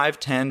something 5,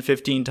 10,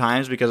 15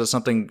 times because of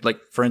something like,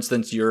 for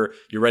instance, you're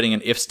writing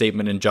an if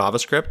statement in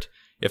JavaScript.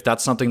 If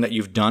that's something that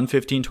you've done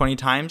 15, 20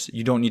 times,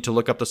 you don't need to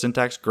look up the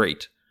syntax.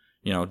 Great.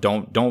 You know,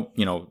 don't,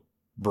 you know,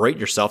 berate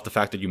yourself the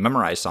fact that you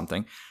memorize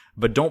something,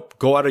 but don't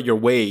go out of your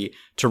way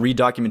to read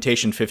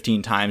documentation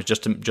 15 times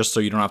just so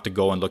you don't have to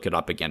go and look it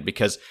up again.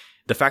 Because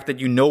the fact that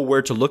you know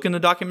where to look in the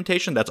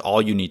documentation, that's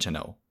all you need to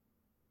know.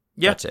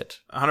 Yeah, that's it.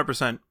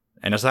 100%.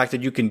 And the fact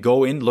that you can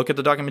go in, look at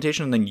the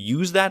documentation, and then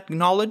use that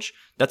knowledge,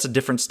 that's a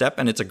different step,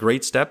 and it's a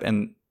great step,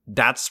 and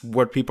that's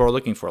what people are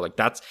looking for. Like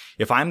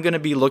if I'm going to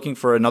be looking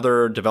for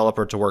another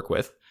developer to work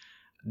with,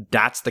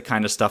 that's the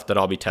kind of stuff that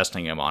I'll be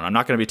testing him on. I'm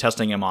not going to be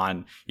testing him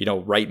on, you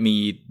know, write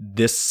me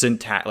this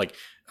syntax, like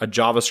a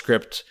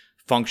JavaScript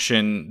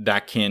function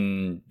that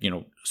can, you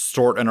know,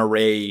 sort an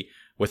array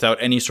without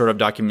any sort of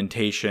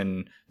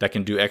documentation that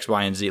can do X,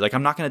 Y, and Z. Like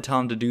I'm not going to tell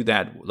him to do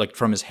that like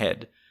from his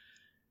head.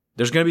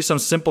 There's going to be some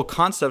simple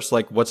concepts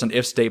like what's an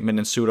if statement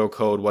in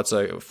pseudocode, what's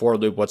a for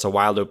loop, what's a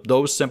while loop.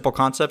 Those simple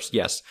concepts,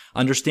 yes,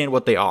 understand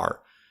what they are.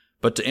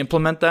 But to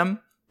implement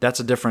them, that's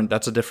a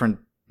different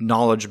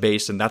knowledge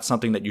base, and that's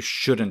something that you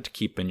shouldn't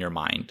keep in your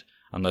mind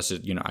unless,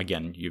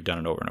 again, you've done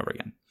it over and over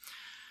again.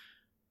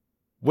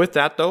 With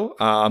that, though,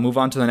 I'll move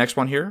on to the next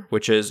one here,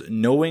 which is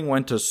knowing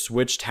when to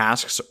switch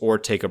tasks or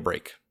take a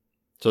break.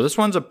 So this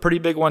one's a pretty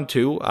big one,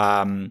 too,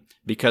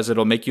 because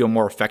it'll make you a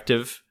more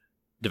effective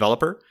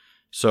developer.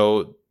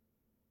 So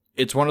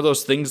it's one of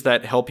those things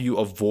that help you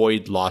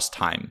avoid lost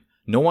time.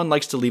 No one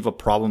likes to leave a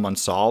problem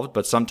unsolved,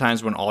 but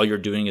sometimes when all you're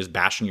doing is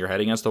bashing your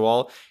head against the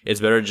wall, it's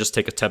better to just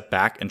take a step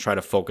back and try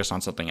to focus on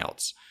something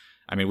else.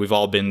 I mean, we've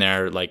all been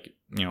there, like,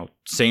 you know,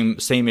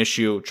 same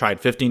issue, tried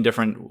 15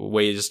 different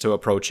ways to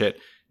approach it.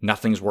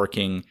 Nothing's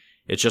working.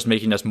 It's just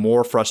making us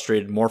more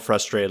frustrated.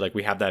 Like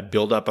we have that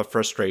buildup of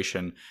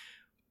frustration.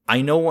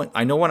 I know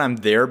when I'm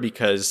there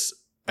because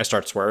I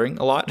start swearing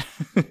a lot.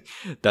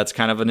 That's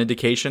kind of an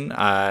indication.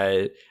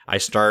 I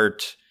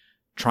start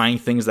trying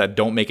things that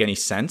don't make any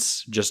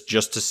sense just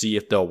to see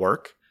if they'll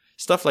work.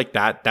 Stuff like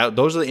that.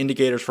 Those are the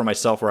indicators for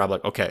myself where I'm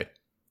like, okay,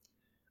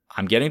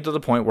 I'm getting to the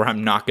point where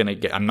I'm not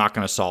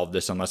gonna solve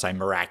this unless I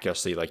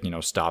miraculously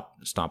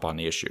stomp on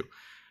the issue.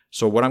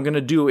 So what I'm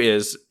gonna do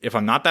is, if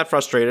I'm not that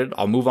frustrated,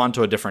 I'll move on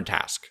to a different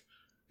task.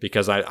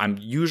 Because I'm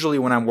usually,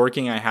 when I'm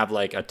working, I have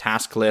like a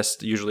task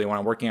list. Usually when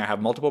I'm working, I have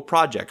multiple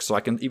projects. So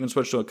I can even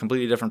switch to a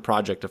completely different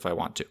project if I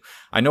want to.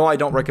 I know I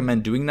don't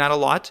recommend doing that a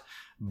lot,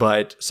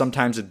 but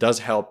sometimes it does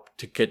help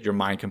to get your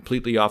mind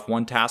completely off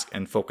one task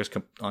and focus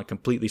on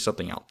completely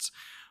something else.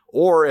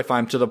 Or if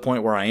I'm to the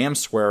point where I am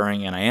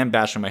swearing and I am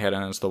bashing my head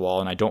against the wall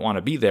and I don't want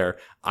to be there,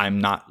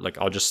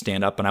 I'll just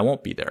stand up and I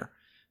won't be there.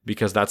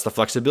 Because that's the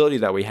flexibility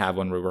that we have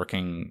when we're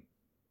working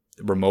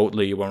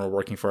remotely, when we're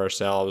working for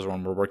ourselves,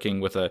 when we're working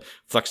with a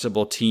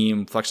flexible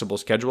team, flexible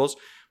schedules.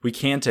 We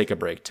can take a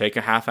break, take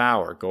a half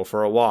hour, go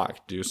for a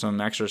walk, do some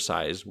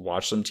exercise,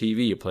 watch some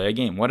TV, play a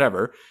game,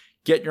 whatever.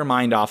 Get your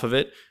mind off of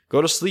it.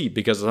 Go to sleep,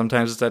 because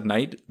sometimes it's at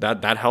night.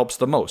 That helps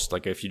the most.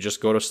 Like if you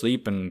just go to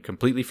sleep and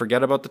completely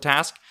forget about the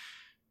task,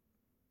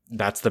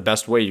 that's the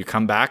best way. You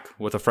come back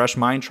with a fresh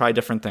mind, try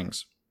different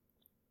things.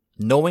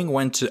 Knowing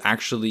when to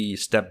actually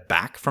step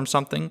back from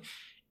something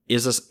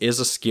is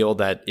a skill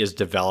that is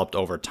developed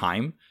over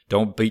time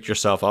Don't beat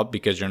yourself up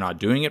because you're not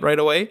doing it right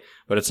away,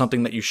 but it's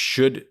something that you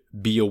should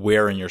be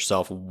aware in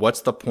yourself.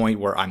 What's the point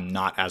where I'm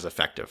not as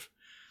effective?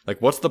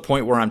 Like, what's the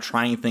point where I'm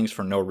trying things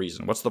for no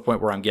reason? What's the point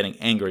where I'm getting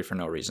angry for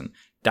no reason?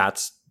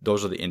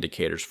 Those are the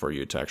indicators for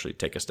you to actually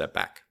take a step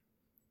back.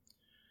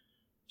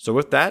 So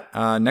with that,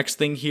 next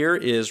thing here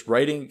is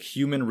writing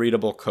human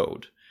readable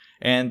code.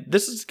 And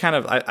this is kind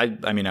of,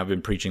 I mean, I've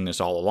been preaching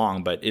this all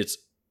along, but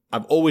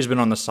I've always been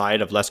on the side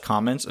of less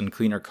comments and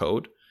cleaner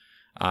code.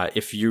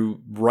 If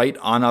you write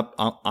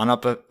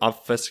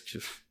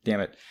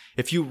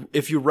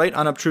if you write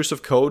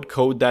unobtrusive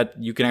code that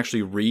you can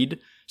actually read.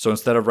 So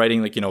instead of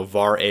writing like,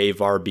 var A,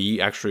 var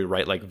B, actually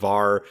write like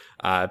var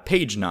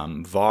page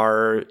num,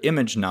 var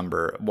image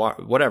number,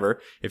 whatever.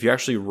 If you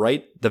actually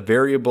write the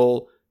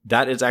variable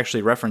that is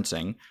actually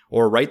referencing,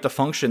 or write a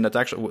function that's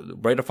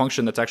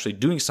actually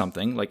doing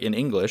something, like in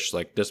English,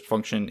 like this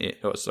function.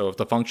 So if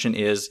the function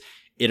is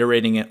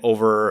iterating it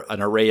over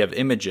an array of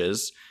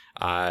images,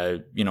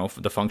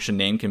 the function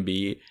name can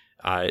be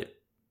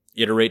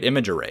iterate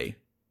image array,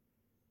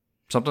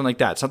 something like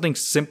that, something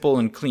simple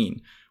and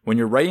clean. When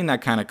you're writing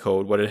that kind of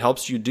code, what it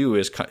helps you do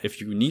is, if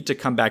you need to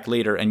come back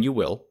later, and you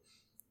will,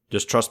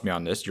 just trust me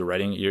on this.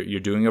 You're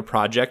doing a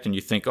project and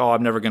you think, oh,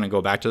 I'm never going to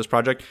go back to this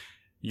project.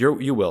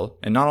 You will.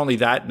 And not only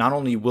that, not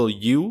only will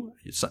you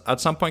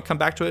at some point come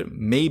back to it,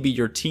 maybe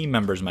your team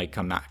members might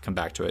come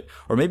back to it.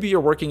 Or maybe you're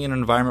working in an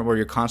environment where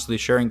you're constantly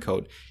sharing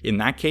code. In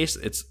that case,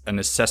 it's a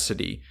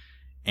necessity.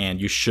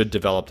 And you should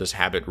develop this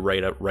habit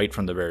right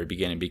from the very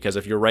beginning. Because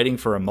if you're writing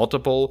for a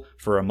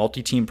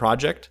multi-team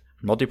project,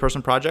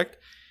 multi-person project,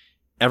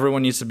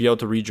 everyone needs to be able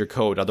to read your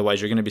code. Otherwise,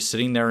 you're going to be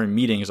sitting there in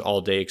meetings all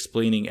day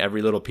explaining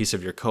every little piece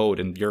of your code,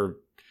 and your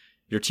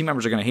team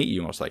members are going to hate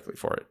you most likely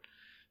for it,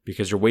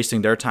 because you're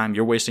wasting their time.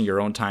 You're wasting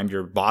your own time.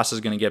 Your boss is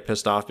going to get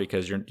pissed off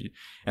because you're.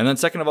 And then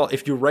second of all,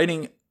 if you're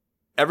writing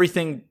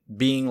everything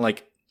being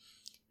like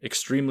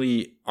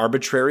extremely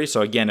arbitrary. So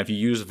again, if you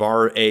use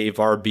var A,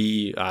 var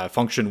B,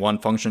 function 1,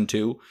 function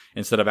 2,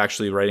 instead of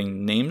actually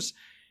writing names,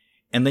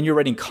 and then you're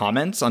writing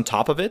comments on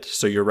top of it.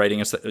 So you're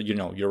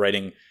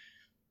writing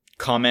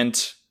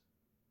comment,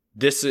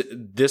 this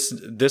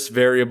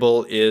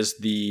variable is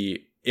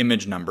the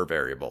image number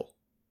variable.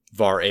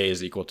 Var A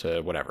is equal to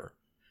whatever.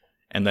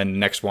 And then the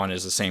next one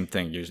is the same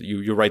thing.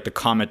 You write the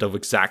comment of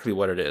exactly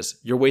what it is.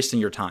 You're wasting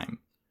your time.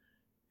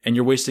 And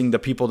you're wasting the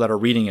people that are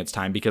reading its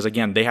time, because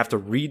again, they have to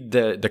read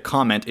the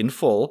comment in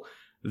full,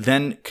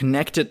 then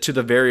connect it to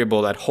the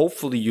variable that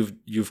hopefully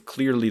you've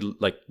clearly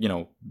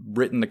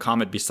written the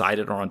comment beside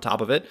it or on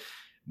top of it,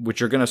 which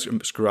you're going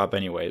to screw up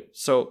anyway.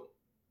 So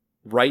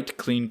write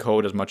clean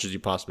code as much as you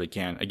possibly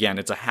can. Again,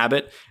 it's a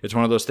habit. It's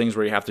one of those things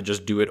where you have to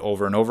just do it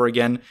over and over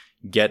again.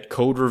 Get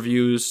code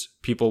reviews.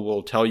 People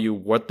will tell you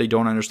what they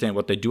don't understand,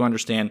 what they do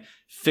understand.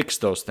 Fix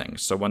those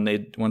things. So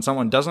when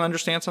someone doesn't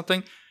understand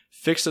something,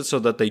 fix it so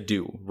that they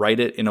do. Write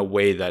it in a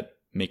way that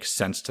makes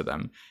sense to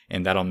them,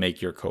 and that'll make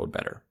your code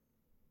better.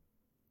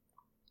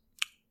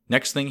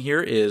 Next thing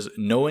here is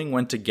knowing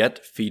when to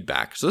get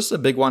feedback. So this is a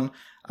big one,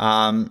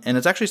 and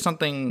it's actually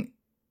something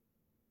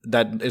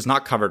that is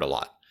not covered a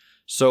lot.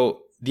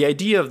 So the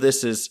idea of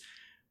this is,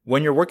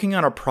 when you're working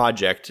on a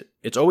project,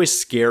 it's always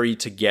scary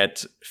to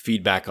get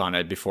feedback on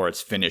it before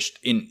it's finished,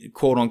 in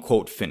quote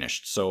unquote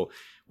finished. So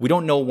we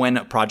don't know when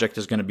a project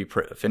is going to be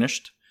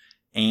finished,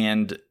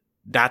 and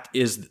that's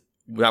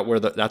where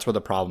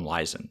the problem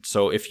lies in.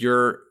 So if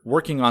you're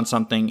working on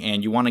something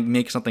and you want to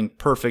make something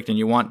perfect, and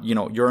you want,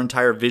 your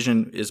entire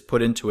vision is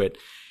put into it,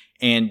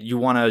 and you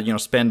want to,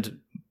 spend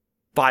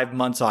 5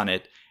 months on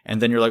it, and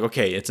then you're like,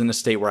 okay, it's in a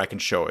state where I can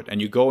show it. And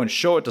you go and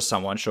show it to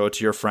someone, show it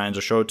to your friends,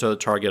 or show it to the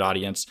target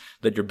audience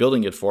that you're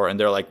building it for. And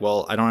they're like,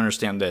 well, I don't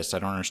understand this. I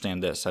don't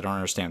understand this. I don't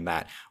understand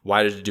that.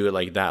 Why did you do it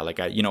like that? Like,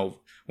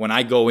 when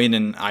I go in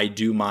and I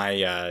do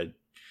my,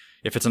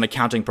 if it's an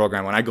accounting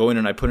program, when I go in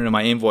and I put it in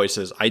my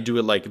invoices, I do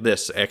it like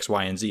this, X,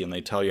 Y, and Z, and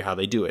they tell you how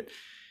they do it.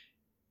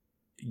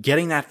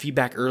 Getting that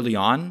feedback early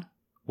on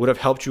would have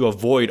helped you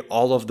avoid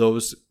all of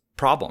those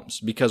problems,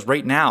 because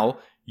right now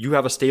you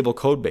have a stable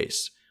code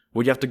base.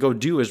 What you have to go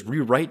do is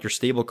rewrite your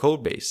stable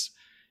code base.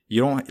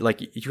 You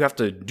have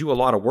to do a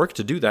lot of work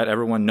to do that.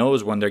 Everyone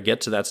knows when they get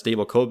to that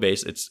stable code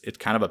base, it's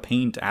kind of a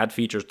pain to add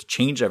features, to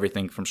change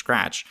everything from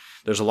scratch.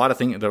 There are a lot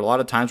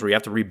of times where you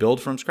have to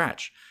rebuild from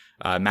scratch.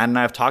 Matt and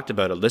I have talked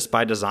about it. List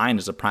by Design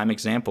is a prime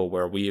example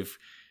where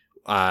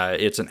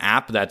it's an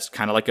app that's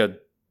kind of like a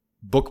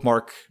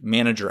bookmark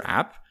manager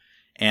app,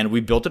 and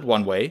we built it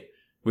one way.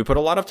 We put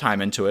a lot of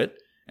time into it,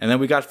 and then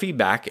we got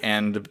feedback,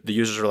 and the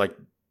users are like,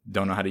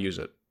 don't know how to use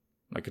it.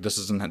 Like, this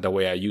isn't the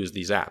way I use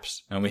these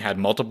apps. And we had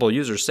multiple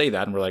users say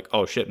that, and we're like,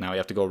 oh shit, now we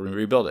have to go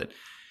rebuild it.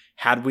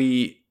 Had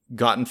we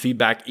gotten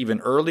feedback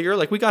even earlier,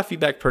 like we got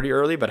feedback pretty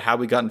early, but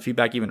had we gotten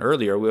feedback even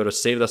earlier, we would have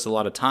saved us a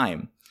lot of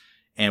time,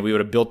 and we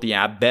would have built the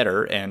app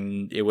better,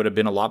 and it would have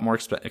been a lot more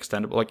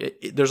extendable. Like,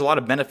 there's a lot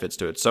of benefits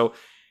to it. So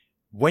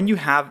when you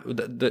have,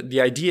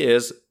 the idea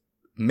is,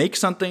 make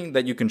something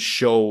that you can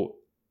show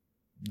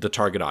the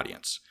target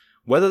audience.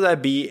 Whether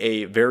that be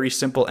a very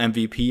simple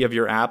MVP of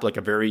your app, like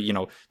a very,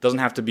 doesn't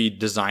have to be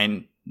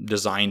designed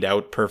designed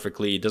out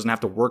perfectly. It doesn't have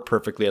to work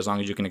perfectly as long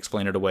as you can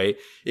explain it away.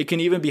 It can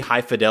even be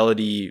high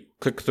fidelity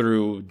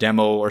click-through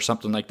demo or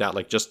something like that,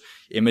 like just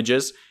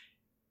images.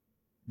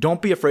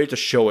 Don't be afraid to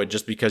show it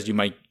just because you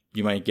might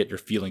get your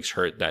feelings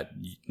hurt that,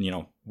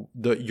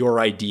 your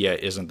idea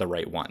isn't the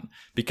right one,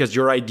 because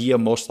your idea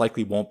most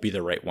likely won't be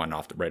the right one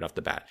right off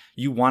the bat.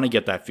 You want to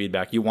get that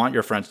feedback. You want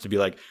your friends to be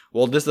like,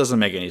 well, this doesn't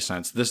make any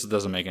sense. This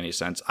doesn't make any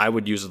sense. I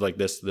would use it like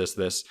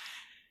this.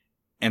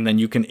 And then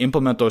you can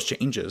implement those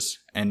changes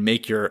and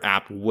make your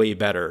app way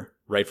better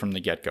right from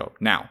the get-go.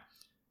 Now,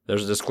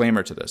 there's a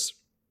disclaimer to this.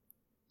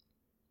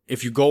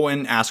 If you go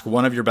and ask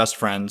one of your best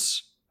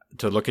friends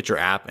to look at your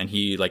app and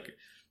he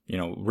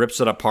rips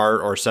it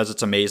apart or says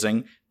it's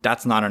amazing,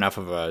 that's not enough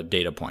of a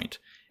data point.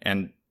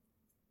 And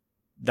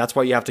that's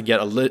why you have to get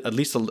at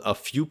least a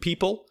few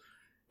people,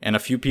 and a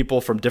few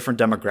people from different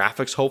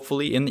demographics,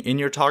 hopefully, in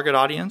your target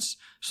audience,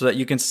 so that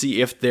you can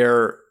see if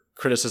their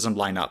criticism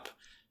line up.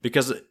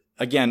 Because,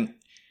 again,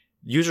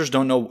 users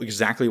don't know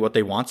exactly what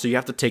they want, so you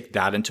have to take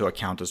that into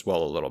account as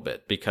well a little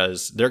bit,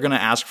 because they're going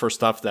to ask for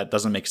stuff that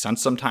doesn't make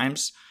sense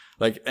sometimes.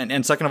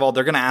 And second of all,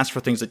 they're going to ask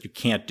for things that you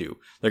can't do.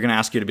 They're going to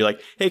ask you to be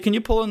like, hey, can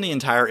you pull in the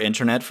entire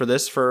internet for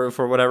this for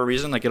whatever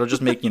reason? Like, it'll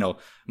just make,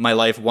 my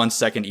life 1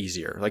 second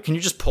easier. Like, can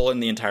you just pull in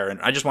the entire,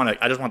 I just want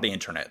the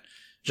internet.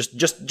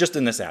 Just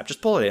in this app.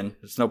 Just pull it in.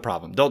 It's no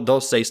problem.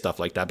 They'll say stuff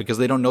like that because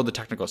they don't know the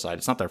technical side.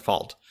 It's not their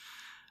fault.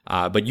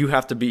 But you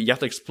have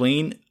to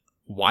explain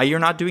why you're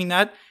not doing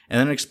that,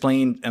 and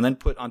then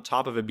put on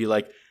top of it, be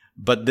like,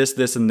 but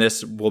this, and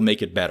this will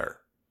make it better.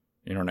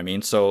 You know what I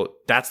mean? So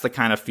that's the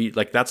kind of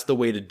that's the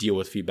way to deal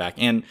with feedback.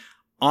 And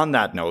on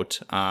that note,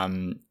 I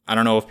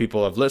don't know if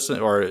people have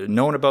listened or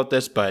known about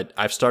this, but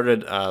I've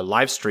started a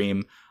live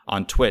stream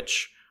on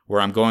Twitch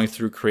where I'm going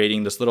through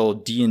creating this little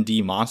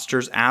D&D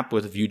Monsters app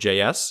with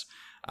Vue.js.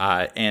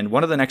 And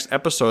one of the next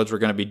episodes we're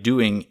going to be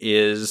doing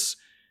is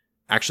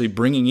actually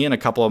bringing in a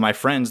couple of my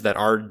friends that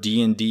are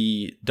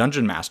D&D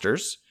dungeon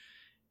masters.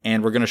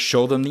 And we're going to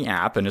show them the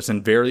app, and it's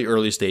in very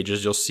early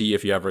stages. You'll see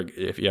if you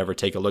ever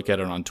take a look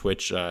at it on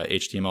Twitch,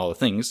 HTML, all the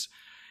things.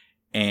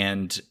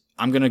 And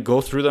I'm going to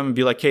go through them and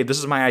be like, hey, this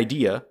is my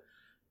idea.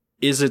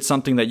 Is it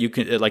something that you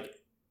can,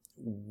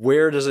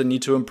 where does it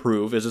need to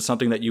improve? Is it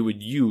something that you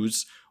would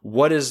use?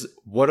 What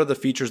are the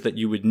features that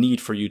you would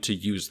need for you to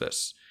use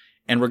this?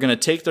 And we're going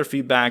to take their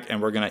feedback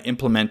and we're going to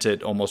implement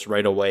it almost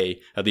right away,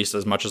 at least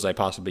as much as I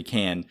possibly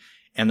can,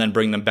 and then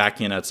bring them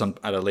back in at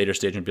a later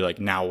stage and be like,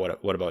 now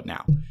what about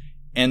now?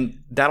 And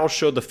that'll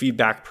show the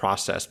feedback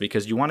process,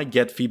 because you want to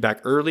get feedback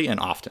early and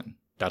often.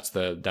 That's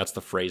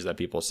the phrase that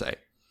people say.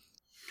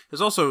 There's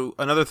also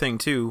another thing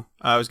too,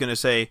 I was going to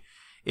say,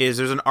 is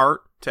there's an art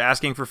to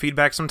asking for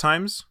feedback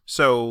sometimes.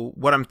 So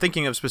what I'm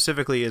thinking of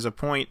specifically is a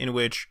point in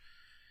which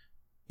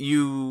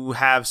you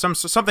have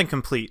something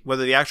complete,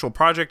 whether the actual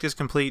project is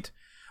complete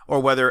or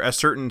whether a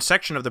certain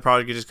section of the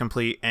project is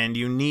complete, and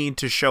you need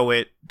to show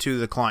it to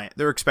the client.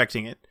 They're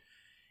expecting it.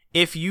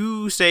 If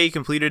you say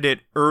completed it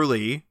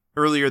earlier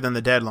than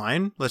the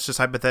deadline, let's just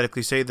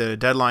hypothetically say the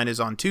deadline is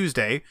on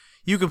Tuesday,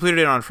 you completed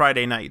it on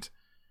Friday night.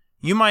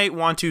 You might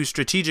want to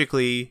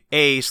strategically,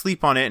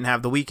 sleep on it and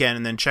have the weekend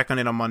and then check on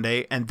it on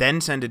Monday and then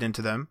send it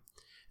into them.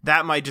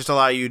 That might just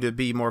allow you to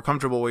be more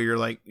comfortable where you're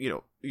like,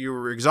 you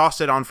were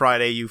exhausted on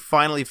Friday, you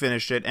finally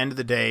finished it, end of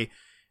the day,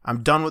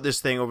 I'm done with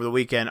this thing over the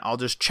weekend, I'll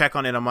just check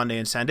on it on Monday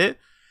and send it.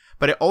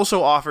 But it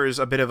also offers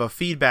a bit of a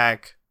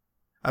feedback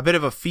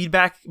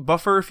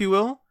buffer, if you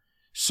will.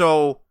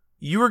 So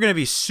you are going to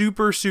be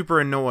super, super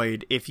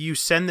annoyed if you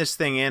send this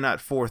thing in at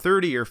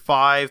 4:30 or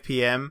 5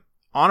 p.m.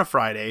 on a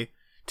Friday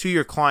to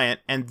your client,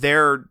 and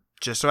they're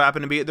just so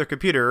happen to be at their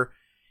computer,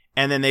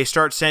 and then they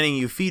start sending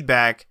you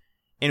feedback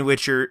in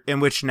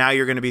which now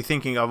you're going to be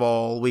thinking of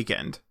all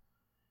weekend.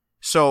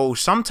 So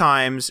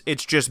sometimes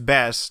it's just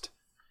best,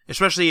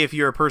 especially if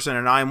you're a person,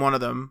 and I'm one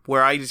of them,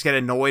 where I just get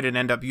annoyed and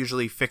end up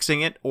usually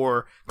fixing it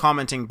or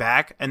commenting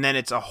back, and then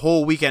it's a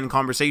whole weekend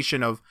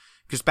conversation of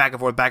just back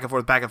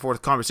and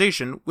forth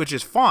conversation, which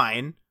is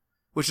fine,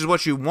 which is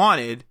what you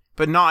wanted,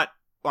 but not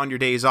on your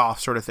days off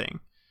sort of thing.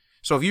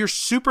 So if you're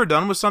super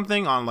done with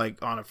something on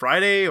a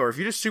Friday, or if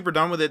you're just super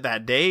done with it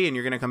that day and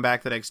you're going to come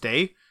back the next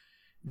day,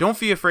 don't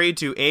be afraid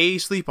to A,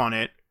 sleep on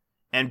it,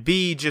 and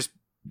B, just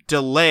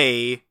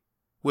delay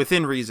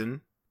within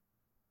reason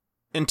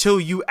until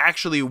you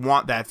actually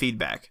want that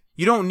feedback.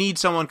 You don't need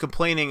someone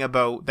complaining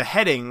about the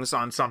headings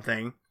on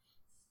something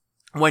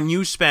when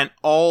you spent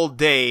all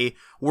day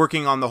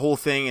working on the whole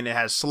thing and it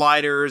has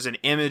sliders and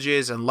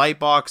images and light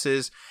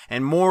boxes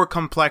and more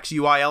complex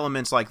UI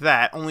elements like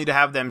that, only to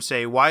have them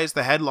say, why is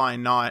the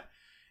headline not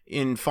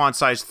in font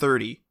size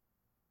 30?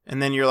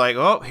 And then you're like,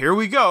 oh, here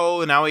we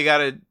go. And now we got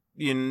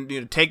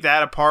to take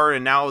that apart,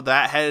 and now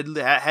that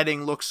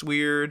heading looks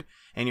weird,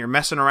 and you're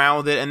messing around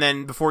with it. And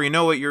then before you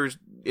know it,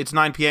 it's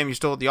 9 p.m., you're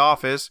still at the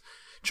office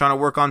trying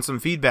to work on some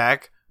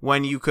feedback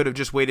when you could have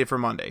just waited for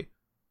Monday.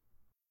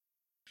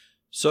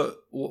 So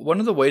one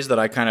of the ways that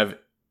I kind of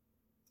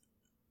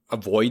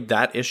avoid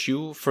that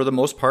issue for the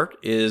most part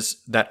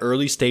is that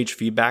early stage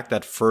feedback,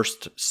 that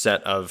first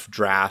set of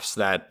drafts,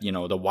 that, the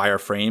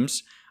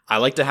wireframes. I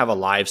like to have a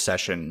live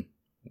session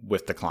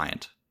with the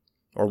client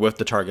or with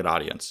the target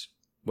audience,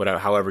 whatever,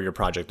 however your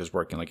project is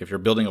working. Like if you're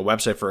building a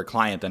website for a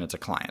client, then it's a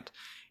client.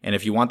 And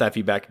if you want that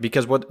feedback,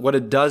 because what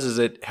it does is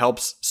it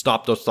helps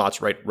stop those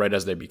thoughts right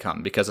as they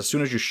become. Because as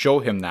soon as you show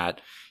him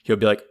that, he'll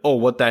be like, oh,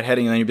 what that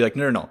heading? And then you'll be like,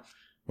 no.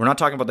 We're not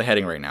talking about the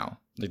heading right now.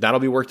 Like that'll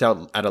be worked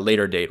out at a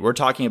later date. We're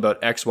talking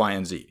about X, Y,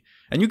 and Z.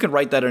 And you can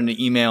write that in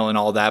an email and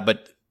all that,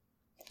 but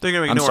they're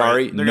going to ignore it.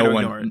 I'm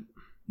sorry,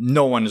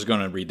 no one is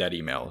going to read that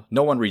email.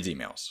 No one reads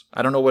emails.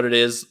 I don't know what it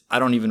is. I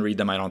don't even read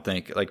them, I don't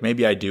think. Like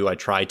maybe I do. I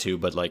try to,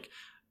 but like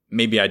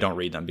maybe I don't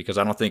read them because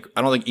I don't think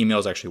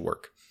emails actually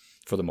work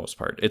for the most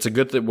part. It's a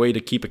good way to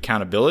keep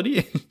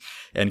accountability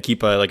and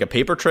keep a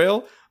paper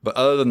trail. But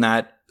other than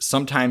that,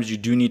 sometimes you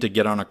do need to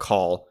get on a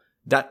call.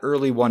 That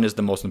early one is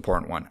the most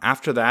important one.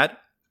 After that,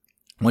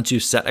 once you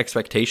set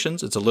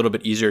expectations, it's a little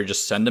bit easier to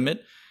just send them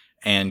it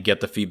and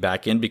get the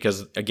feedback in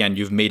because, again,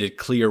 you've made it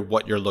clear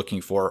what you're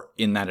looking for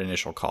in that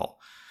initial call.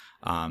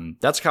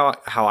 That's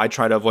how I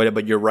try to avoid it.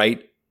 But you're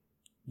right.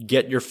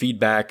 Get your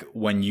feedback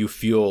when you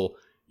feel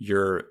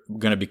you're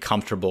going to be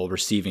comfortable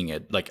receiving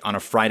it. Like on a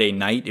Friday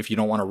night, if you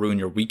don't want to ruin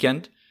your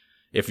weekend,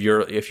 if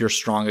you're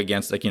strong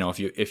against, like,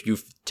 if you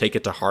take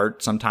it to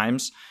heart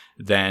sometimes,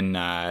 then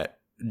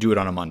do it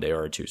on a Monday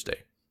or a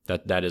Tuesday.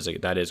 That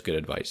is good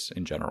advice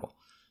in general.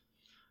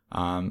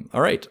 All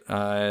right.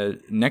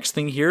 Next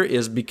thing here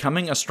is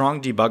becoming a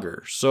strong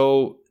debugger.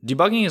 So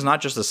debugging is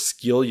not just a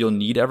skill you'll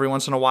need every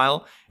once in a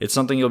while. It's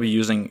something you'll be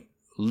using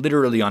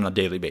literally on a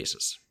daily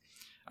basis.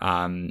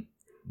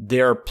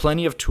 There are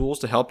plenty of tools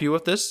to help you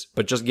with this,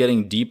 but just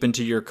getting deep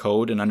into your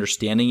code and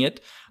understanding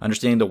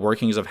the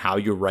workings of how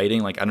you're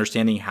writing, like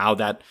understanding how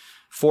that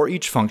for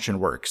each function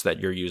works that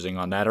you're using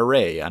on that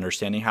array,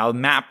 understanding how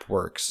map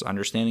works,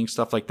 understanding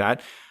stuff like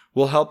that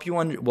will help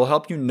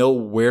you know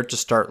where to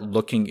start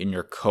looking in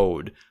your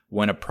code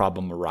when a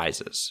problem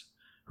arises,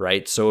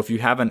 right? So if you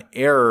have an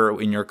error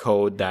in your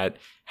code that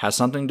has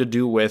something to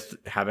do with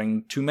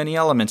having too many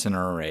elements in an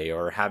array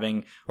or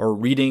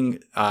reading,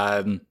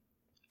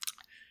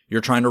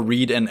 you're trying to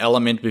read an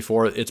element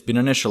before it's been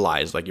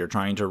initialized, like you're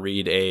trying to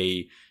read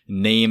a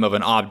name of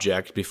an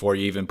object before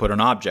you even put an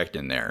object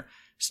in there.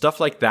 Stuff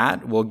like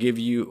that will give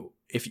you,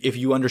 if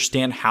you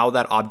understand how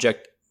that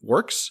object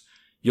works,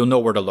 you'll know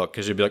where to look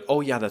because you'll be like, oh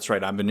yeah, that's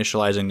right. I'm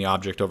initializing the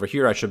object over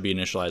here. I should be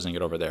initializing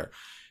it over there.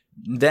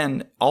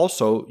 Then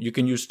also you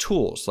can use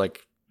tools.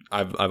 Like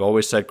I've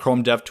always said,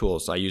 Chrome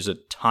DevTools. I use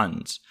it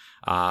tons.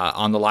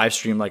 On the live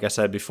stream, like I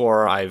said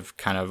before, I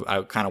kind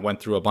of went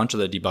through a bunch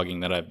of the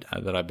debugging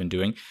that I've been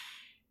doing.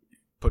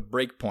 Put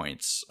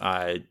breakpoints,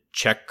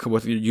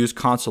 use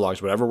console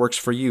logs, whatever works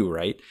for you,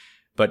 right?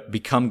 But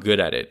become good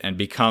at it and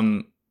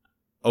become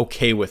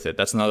okay with it.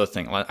 That's another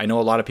thing. I know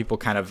a lot of people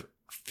kind of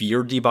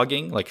fear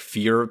debugging, like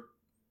fear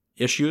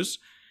issues.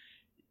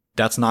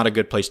 That's not a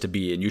good place to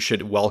be, and you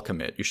should welcome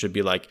it. You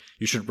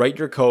should write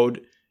your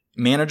code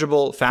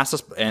manageable,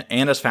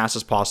 as fast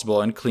as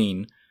possible and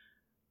clean,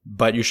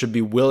 but you should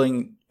be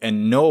willing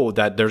and know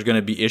that there's going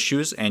to be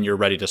issues and you're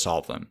ready to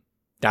solve them.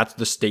 That's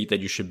the state that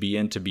you should be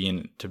in to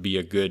be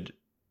a good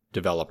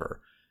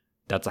developer.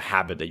 That's a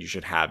habit that you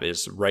should have,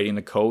 is writing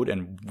the code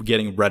and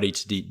getting ready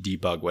to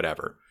debug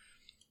whatever.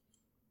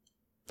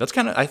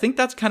 I think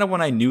that's kind of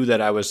when I knew that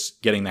I was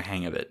getting the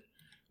hang of it.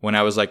 When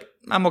I was like,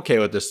 I'm okay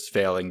with this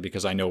failing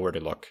because I know where to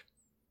look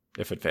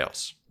if it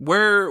fails.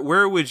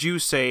 Where would you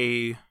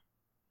say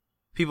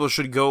people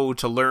should go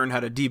to learn how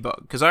to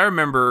debug? Because I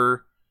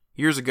remember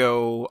years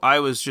ago, I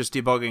was just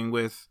debugging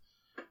with,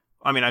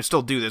 I mean, I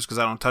still do this because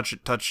I don't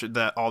touch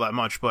that all that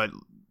much, but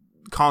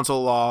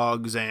console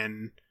logs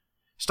and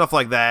stuff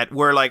like that,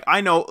 where like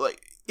I know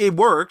like it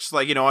works,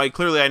 like,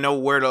 I know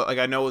where to, like,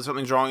 I know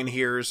something's wrong in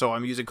here, so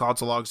I'm using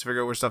console logs to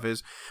figure out where stuff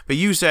is. But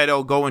you said,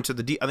 go into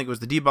I think it was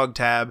the debug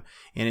tab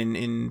and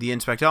in the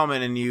inspect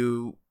element, and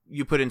you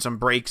put in some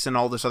breaks and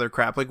all this other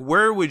crap. Like,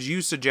 where would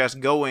you suggest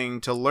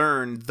going to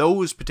learn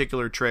those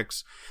particular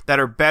tricks that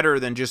are better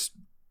than just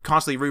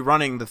constantly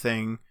rerunning the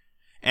thing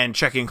and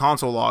checking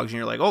console logs, and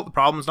you're like, oh, the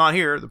problem's not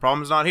here, the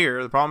problem's not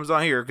here, the problem's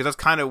not here, because that's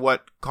kind of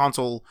what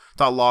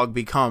console.log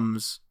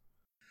becomes.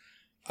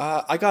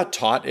 I got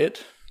taught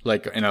it,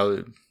 like, in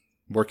a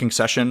working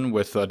session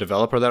with a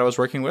developer that I was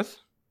working with.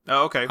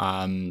 Oh, okay.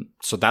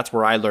 So that's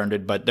where I learned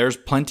it, but there's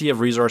plenty of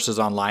resources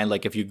online.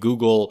 Like if you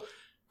Google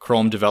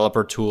Chrome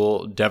developer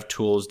tool,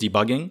 DevTools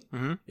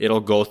debugging,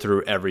 it'll go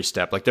through every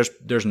step. Like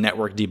there's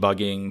network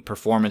debugging,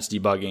 performance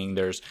debugging,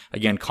 there's,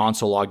 again,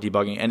 console log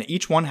debugging, and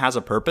each one has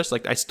a purpose.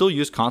 Like I still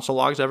use console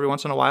logs every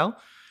once in a while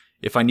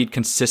if I need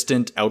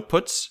consistent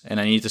outputs and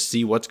I need to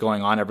see what's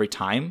going on every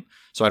time,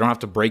 so I don't have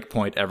to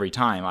breakpoint every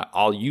time.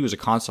 I'll use a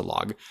console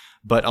log.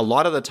 But a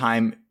lot of the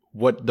time,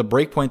 what the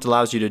breakpoint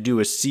allows you to do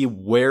is see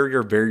where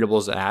your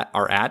variables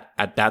are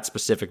at that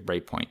specific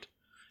breakpoint,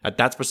 at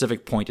that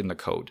specific point in the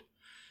code.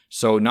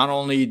 So not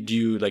only do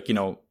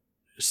you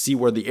see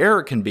where the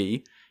error can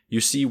be,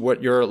 you see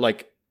what your,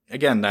 like,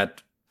 again,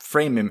 that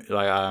frame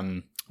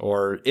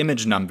or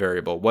image num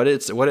variable, what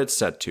it's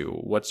set to,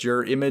 what's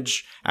your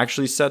image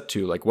actually set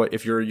to. Like, what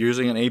if you're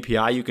using an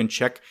API, you can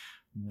check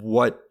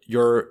what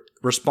your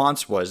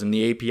response was in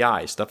the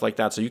API, stuff like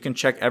that. So you can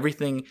check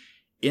everything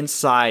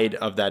inside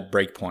of that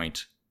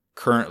breakpoint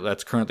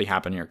that's currently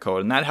happening in your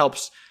code. And that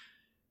helps.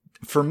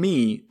 For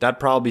me, that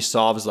probably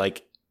solves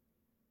like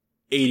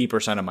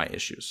 80% of my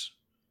issues.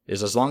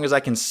 Is as long as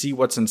I can see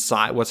what's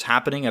inside, what's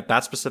happening at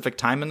that specific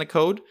time in the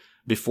code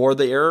before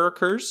the error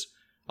occurs,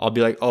 I'll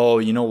be like, oh,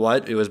 you know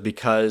what? It was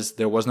because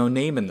there was no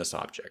name in this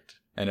object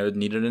and it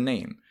needed a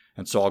name.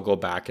 And so I'll go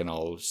back and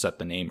I'll set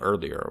the name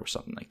earlier or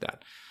something like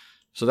that.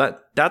 So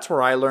that's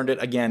where I learned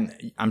it. Again,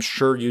 I'm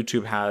sure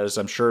YouTube has,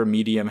 I'm sure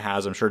Medium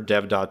has, I'm sure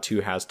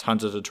Dev.to has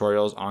tons of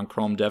tutorials on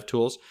Chrome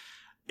DevTools.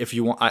 If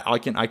you want,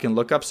 I can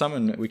look up some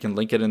and we can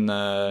link it in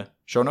the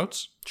show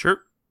notes. Sure.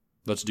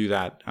 Let's do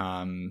that.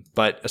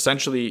 But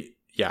essentially,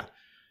 yeah,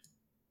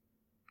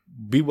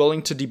 be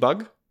willing to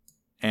debug.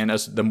 And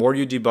the more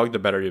you debug, the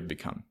better you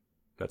become.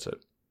 That's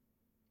it.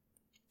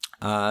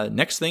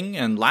 Next thing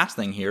and last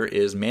thing here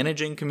is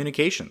managing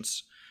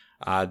communications.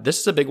 This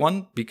is a big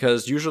one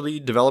because usually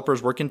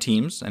developers work in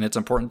teams and it's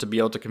important to be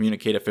able to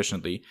communicate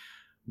efficiently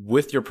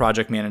with your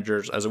project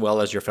managers as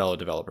well as your fellow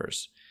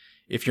developers.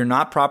 If you're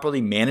not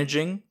properly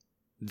managing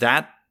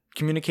that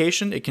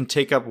communication, it can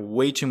take up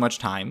way too much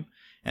time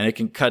and it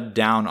can cut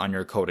down on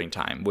your coding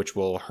time, which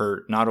will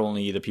hurt not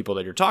only the people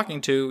that you're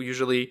talking to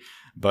usually,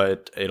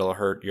 but it'll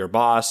hurt your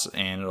boss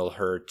and it'll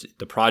hurt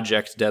the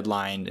project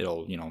deadline.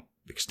 It'll,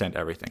 extend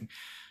everything.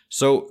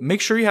 So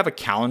make sure you have a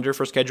calendar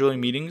for scheduling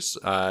meetings.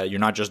 You're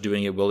not just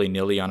doing it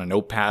willy-nilly on a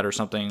notepad or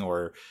something,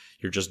 or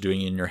you're just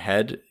doing it in your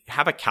head.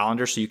 Have a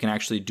calendar so you can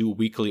actually do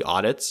weekly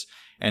audits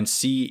and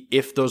see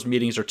if those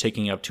meetings are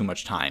taking up too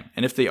much time.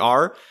 And if they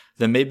are,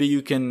 then maybe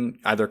you can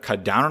either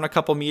cut down on a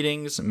couple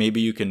meetings,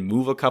 maybe you can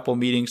move a couple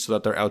meetings so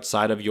that they're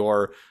outside of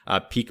your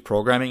peak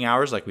programming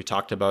hours, like we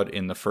talked about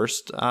in the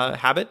first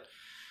habit.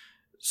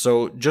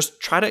 So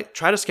just try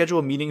to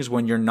schedule meetings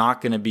when you're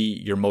not going to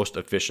be your most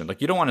efficient.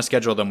 Like you don't want to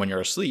schedule them when you're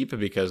asleep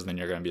because then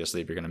you're going to be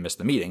asleep. You're going to miss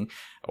the meeting,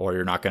 or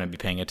you're not going to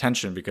be paying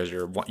attention because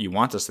you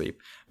want to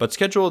sleep. But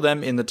schedule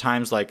them in the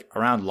times like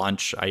around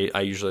lunch.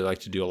 I usually like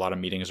to do a lot of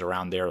meetings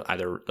around there,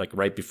 either like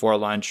right before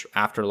lunch,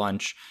 after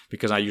lunch,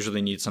 because I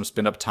usually need some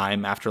spin up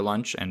time after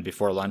lunch, and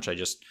before lunch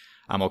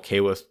I'm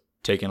okay with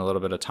taking a little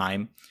bit of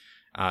time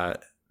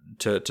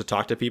to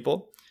talk to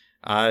people.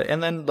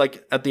 And then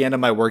like at the end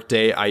of my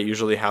workday, I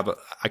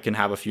can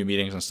have a few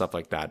meetings and stuff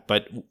like that.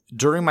 But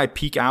during my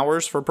peak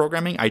hours for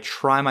programming, I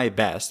try my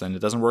best, and it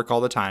doesn't work all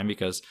the time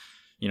because,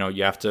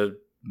 you have to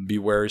be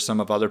wary some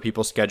of other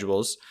people's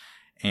schedules.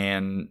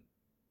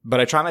 But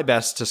I try my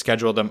best to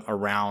schedule them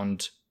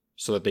around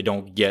so that they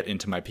don't get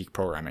into my peak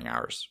programming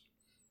hours.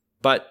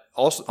 But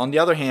also, on the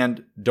other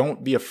hand,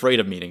 don't be afraid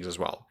of meetings as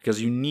well,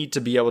 because you need to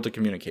be able to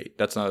communicate.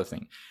 That's another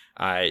thing.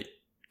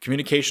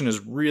 Communication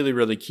is really,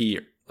 really key.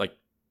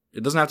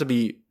 It doesn't have to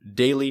be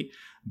daily,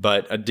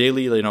 but a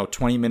daily,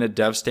 20-minute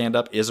dev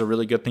stand-up is a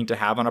really good thing to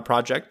have on a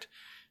project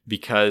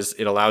because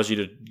it allows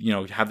you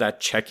to, have that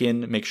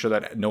check-in, make sure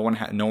that no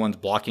one's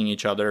blocking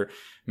each other,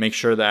 make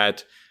sure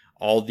that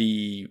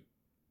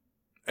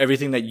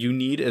everything that you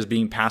need is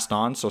being passed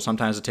on. So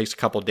sometimes it takes a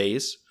couple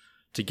days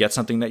to get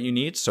something that you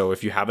need. So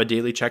if you have a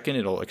daily check-in,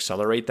 it'll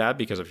accelerate that,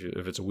 because if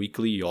it's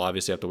weekly, you'll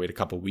obviously have to wait a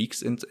couple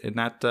weeks in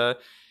that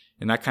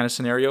kind of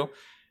scenario.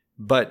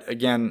 But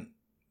again,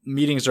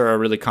 meetings are a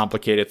really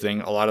complicated thing.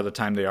 A lot of the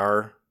time they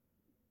are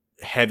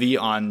heavy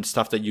on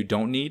stuff that you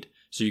don't need,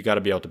 so you got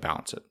to be able to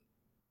balance it.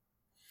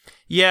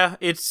 Yeah,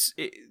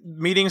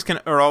 meetings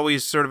are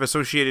always sort of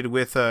associated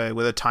with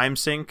a time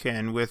sink,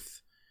 and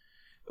with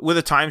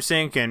a time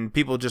sink, and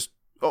people just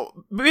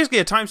basically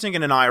a time sink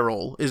and an eye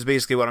roll is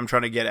basically what I'm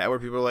trying to get at, where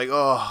people are like,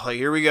 oh, like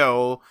here we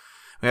go,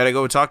 we got to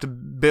go talk to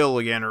Bill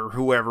again or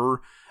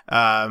whoever.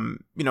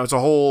 It's a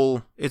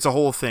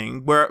whole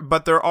thing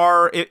but there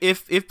are,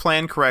 if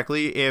planned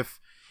correctly, if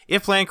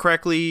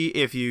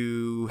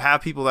you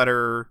have people that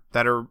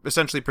are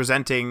essentially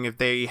presenting, if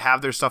they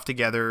have their stuff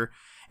together,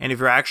 and if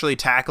you're actually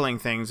tackling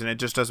things and it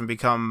just doesn't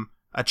become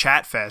a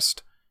chat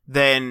fest,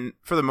 then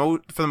for the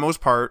most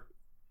part,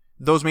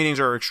 those meetings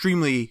are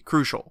extremely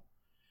crucial.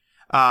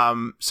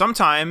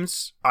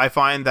 Sometimes I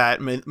find that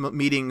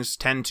meetings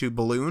tend to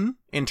balloon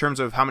in terms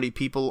of how many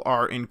people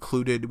are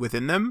included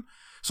within them.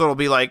 So it'll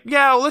be like,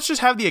 yeah, well, let's just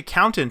have the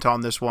accountant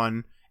on this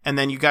one. And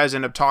then you guys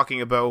end up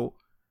talking about,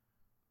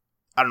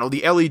 I don't know,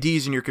 the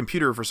LEDs in your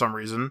computer for some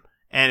reason.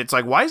 And it's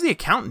like, why is the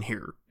accountant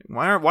here?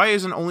 Why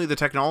isn't only the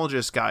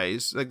technologist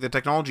guys, like the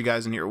technology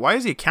guys in here? Why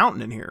is the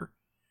accountant in here?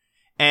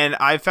 And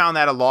I've found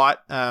that a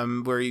lot,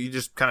 where you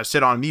just kind of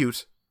sit on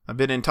mute. I've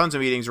been in tons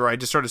of meetings where I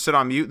just sort of sit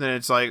on mute, and then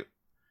it's like,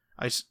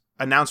 I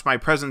announce my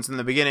presence in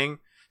the beginning,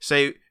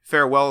 say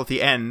farewell at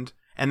the end,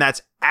 and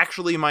that's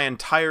actually my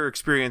entire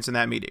experience in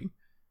that meeting.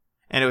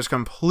 And it was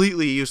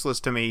completely useless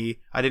to me.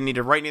 I didn't need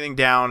to write anything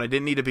down. I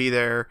didn't need to be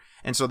there.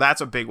 And so that's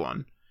a big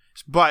one.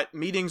 But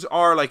meetings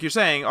are, like you're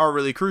saying, are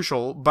really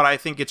crucial. But I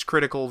think it's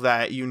critical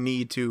that you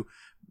need to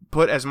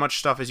put as much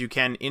stuff as you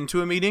can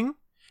into a meeting.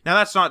 Now,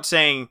 that's not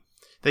saying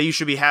that you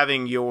should be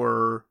having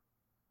your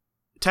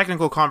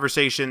technical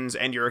conversations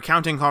and your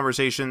accounting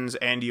conversations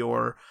and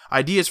your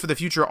ideas for the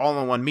future all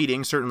in one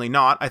meeting. Certainly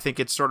not. I think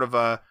it's sort of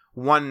a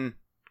one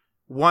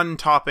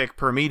topic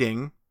per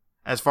meeting,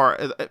 as far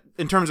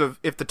in terms of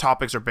if the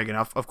topics are big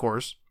enough, of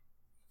course.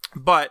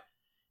 But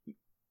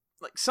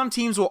like, some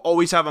teams will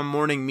always have a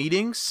morning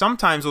meeting.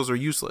 Sometimes those are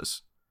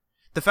useless.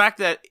 The fact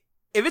that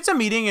if it's a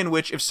meeting in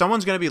which if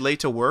someone's going to be late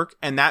to work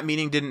and that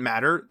meeting didn't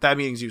matter, that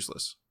meeting's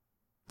useless.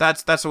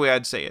 That's the way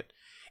I'd say it.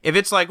 If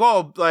it's like,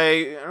 well,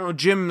 like,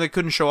 Jim, they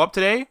couldn't show up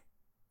today,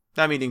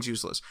 that meeting's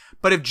useless.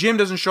 But if Jim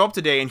doesn't show up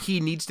today and he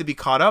needs to be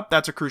caught up,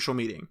 that's a crucial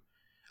meeting.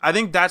 I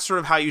think that's sort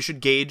of how you should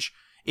gauge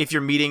if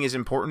your meeting is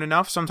important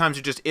enough. Sometimes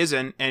it just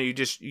isn't, and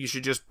you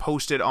should just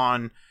post it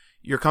on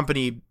your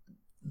company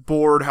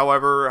board,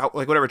 however,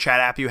 like whatever chat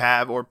app you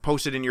have, or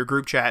post it in your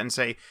group chat and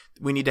say,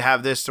 we need to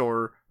have this,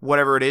 or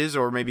whatever it is.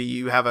 Or maybe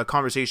you have a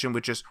conversation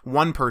with just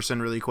one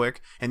person really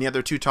quick, and the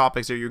other two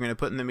topics that you're going to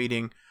put in the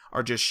meeting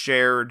are just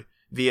shared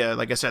via,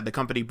 like I said, the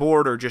company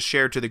board, or just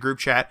shared to the group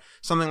chat,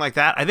 something like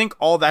that. I think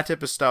all that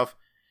type of stuff,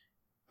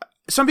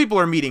 some people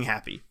are meeting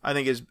happy, I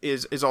think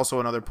is also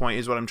another point,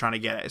 is what I'm trying to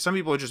get at. Some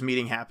people are just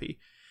meeting happy.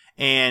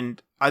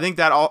 And I think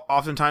that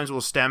oftentimes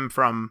will stem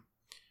from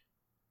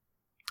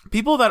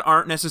people that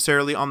aren't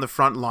necessarily on the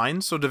front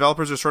lines. So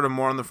developers are sort of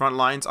more on the front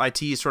lines.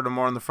 IT is sort of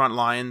more on the front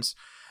lines.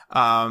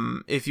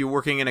 If you're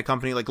working in a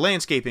company like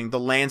landscaping, the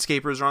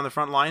landscapers are on the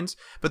front lines.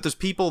 But there's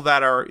people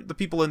that are the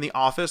people in the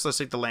office. Let's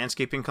take the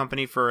landscaping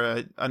company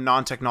for a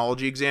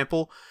non-technology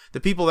example. The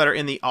people that are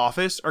in the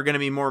office are going to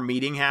be more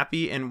meeting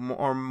happy and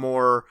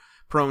more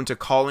prone to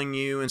calling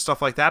you and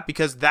stuff like that,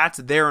 because that's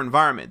their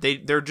environment.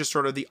 They're just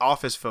sort of the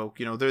office folk,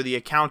 they're the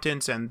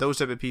accountants and those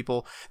type of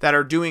people that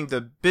are doing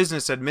the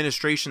business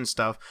administration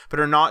stuff,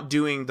 but are not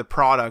doing the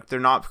product. They're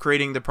not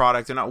creating the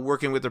product. They're not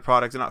working with the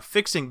product. They're not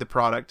fixing the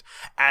product,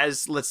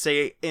 as, let's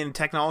say, in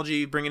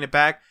technology, bringing it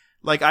back,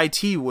 like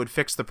IT would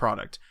fix the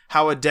product,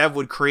 how a dev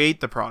would create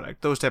the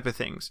product, those type of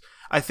things.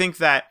 I think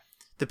that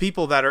the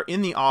people that are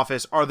in the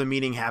office are the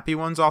meeting happy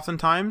ones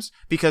oftentimes,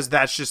 because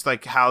that's just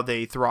like how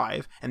they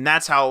thrive. And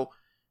that's how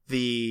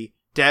the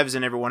devs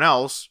and everyone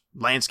else,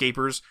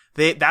 landscapers,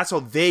 that's how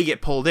they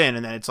get pulled in.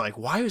 And then it's like,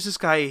 why was this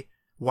guy,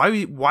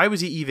 why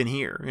was he even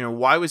here?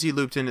 Why was he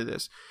looped into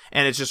this?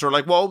 And it's just sort of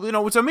like, well,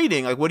 it's a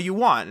meeting. Like, what do you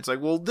want? It's like,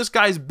 well, this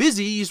guy's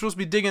busy. He's supposed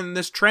to be digging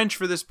this trench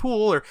for this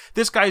pool, or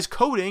this guy's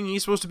coding.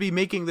 He's supposed to be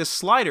making this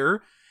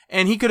slider,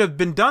 and he could have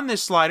been done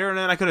this slider, and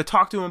then I could have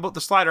talked to him about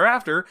the slider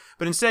after.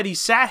 But instead, he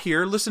sat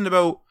here, listened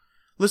about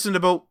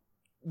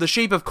the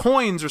shape of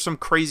coins or some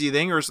crazy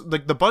thing, or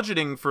like the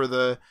budgeting for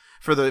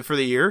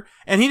the year,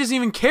 and he doesn't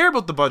even care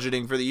about the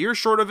budgeting for the year,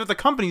 short of if the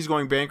company's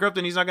going bankrupt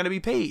and he's not going to be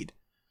paid.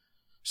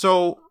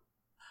 So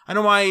I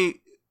know my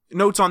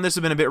notes on this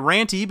have been a bit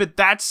ranty, but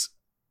that's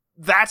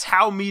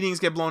how meetings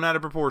get blown out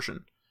of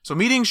proportion. So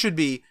meetings should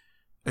be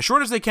as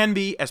short as they can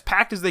be, as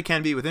packed as they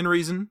can be within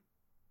reason,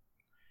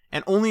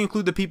 and only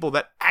include the people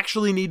that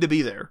actually need to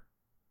be there.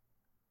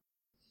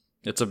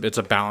 It's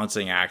a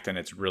balancing act, and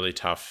it's really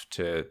tough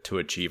to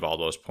achieve all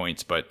those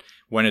points. But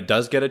when it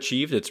does get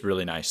achieved, it's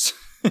really nice.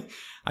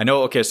 I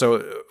know. Okay,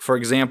 so for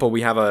example,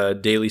 we have a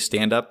daily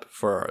stand-up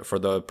for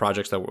the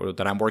projects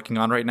that I'm working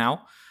on right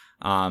now,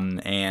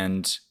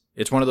 and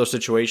it's one of those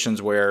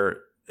situations where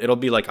it'll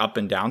be like up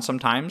and down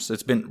sometimes.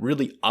 It's been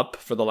really up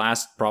for the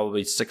last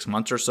probably 6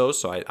 months or so,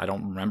 so I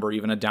don't remember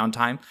even a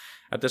downtime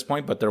at this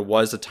point. But there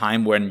was a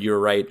time when, you're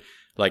right,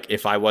 like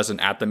if I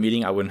wasn't at the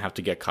meeting, I wouldn't have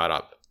to get caught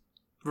up.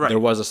 Right. There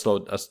was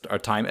a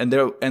time, and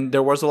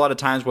there was a lot of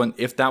times when,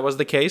 if that was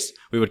the case,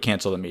 we would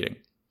cancel the meeting.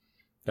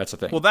 That's the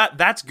thing. Well,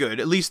 that's good.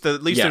 At least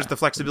there's the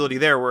flexibility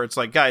there, where it's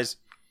like, guys,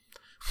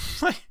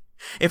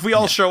 if we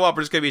all show up,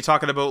 we're just gonna be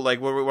talking about like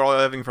what we're all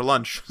having for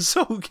lunch.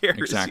 So who cares?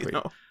 Exactly.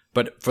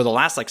 But for the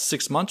last like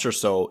 6 months or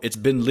so, it's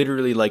been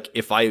literally like,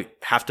 if I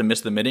have to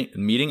miss the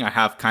meeting, I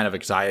have kind of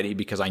anxiety,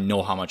 because I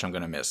know how much I'm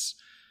gonna miss.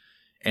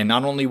 And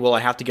not only will I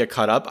have to get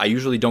caught up, I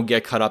usually don't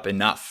get caught up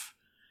enough.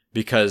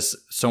 Because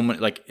so many,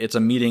 like, it's a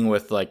meeting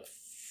with like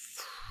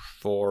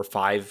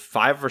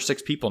 5 or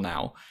 6 people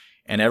now,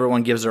 and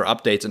everyone gives their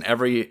updates, and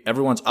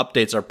everyone's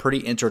updates are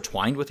pretty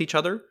intertwined with each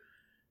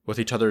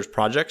other's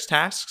projects,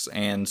 tasks,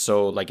 and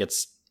so like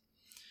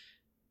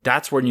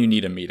that's when you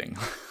need a meeting.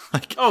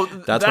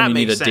 That's when you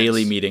need a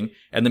daily meeting,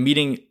 and the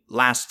meeting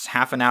lasts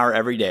half an hour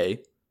every day.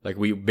 Like,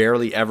 we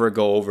barely ever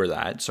go over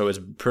that, so it's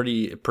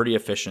pretty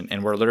efficient,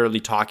 and we're literally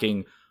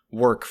talking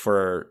work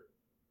for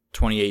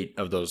 28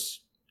 of those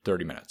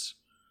 30 minutes.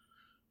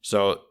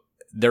 So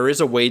there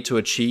is a way to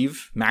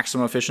achieve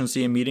maximum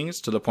efficiency in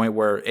meetings, to the point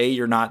where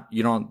you're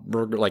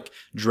like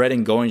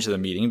dreading going to the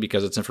meeting,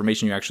 because it's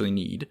information you actually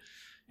need,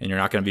 and you're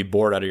not going to be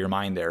bored out of your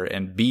mind there.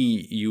 And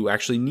B, you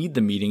actually need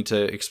the meeting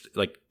to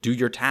like do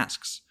your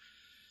tasks.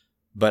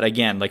 But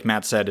again, like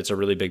Matt said, it's a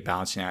really big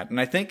balancing act. And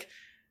I think,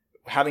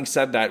 having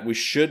said that, we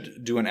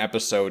should do an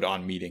episode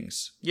on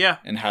meetings. Yeah.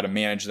 And how to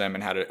manage them,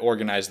 and how to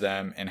organize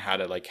them, and how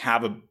to like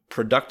have a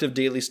productive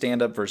daily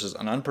stand-up versus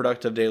an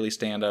unproductive daily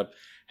stand-up,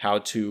 how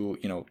to,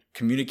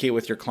 communicate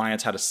with your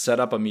clients, how to set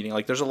up a meeting.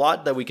 Like, there's a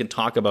lot that we can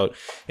talk about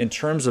in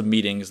terms of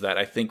meetings that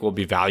I think will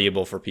be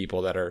valuable for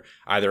people that are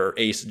either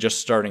just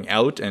starting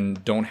out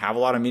and don't have a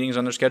lot of meetings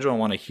on their schedule and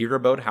want to hear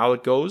about how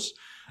it goes,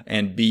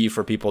 and B,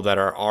 for people that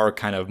are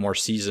kind of more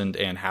seasoned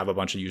and have a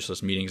bunch of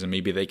useless meetings, and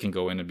maybe they can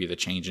go in and be the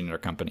change in their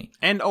company.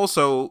 And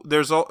also,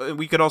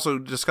 we could also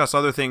discuss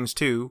other things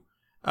too,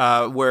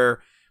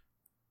 where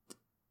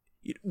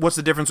what's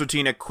the difference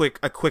between a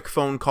quick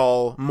phone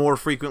call more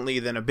frequently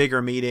than a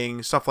bigger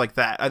meeting, stuff like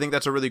that. I think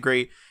that's a really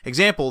great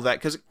example of that,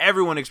 because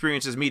everyone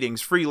experiences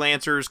meetings,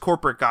 freelancers,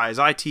 corporate guys,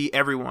 IT,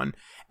 everyone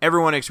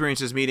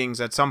experiences meetings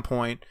at some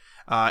point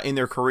in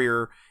their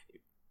career.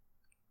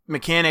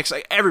 Mechanics,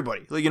 like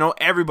everybody,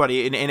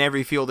 everybody in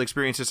every field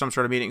experiences some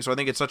sort of meeting. So I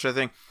think it's such a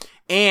thing.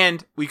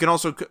 And we can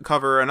also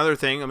cover another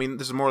thing. I mean,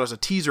 this is more or less a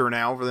teaser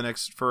now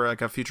for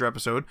like a future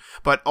episode,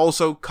 but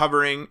also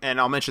covering, and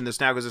I'll mention this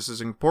now because this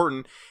is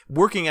important,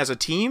 working as a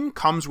team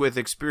comes with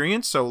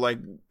experience. So like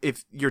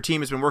if your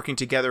team has been working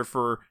together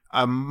for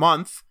a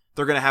month,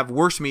 they're going to have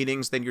worse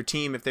meetings than your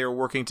team if they were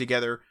working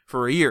together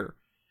for a year.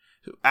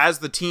 As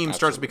the team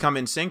starts to become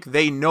in sync,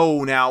 they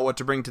know now what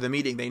to bring to the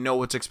meeting. They know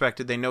what's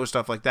expected. They know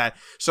stuff like that.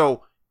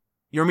 So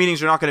your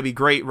meetings are not going to be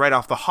great right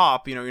off the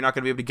hop. You're not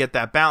going to be able to get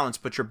that balance,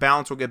 but your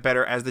balance will get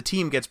better as the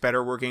team gets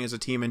better working as a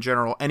team in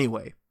general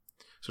anyway.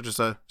 So just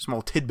a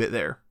small tidbit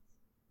there.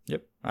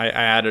 Yep. I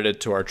added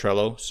it to our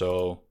Trello,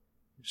 so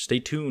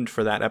stay tuned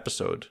for that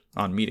episode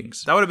on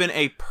meetings. That would have been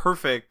a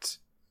perfect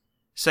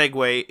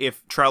segue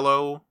if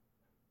Trello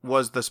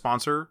was the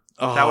sponsor.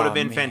 That would have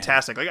been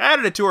fantastic. Like, I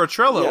added it to our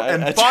Trello. Yeah,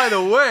 and by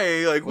the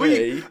way, like,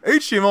 we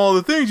HTML all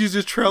the things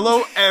uses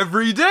Trello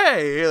every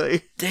day.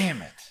 Like,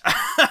 damn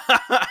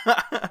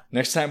it.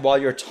 Next time while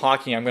you're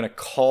talking, I'm going to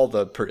call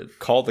the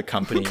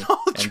company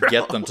and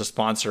get them to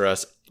sponsor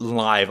us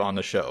live on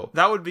the show.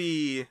 That would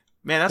be,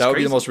 man, that's that would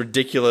crazy. be the most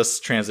ridiculous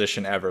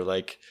transition ever.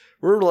 Like,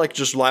 we're like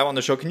just live on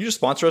the show. Can you just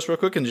sponsor us real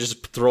quick and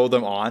just throw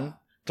them on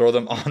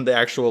the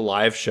actual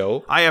live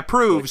show? I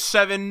approve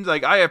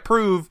I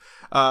approve.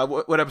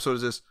 What episode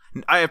is this?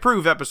 I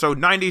approve episode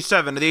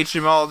 97 of the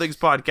HTML All Things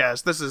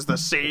podcast. This is the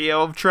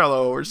CEO of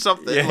Trello or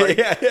something.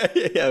 Yeah,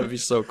 it'd be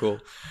so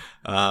cool.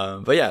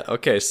 But yeah,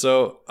 okay.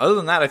 So other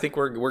than that, I think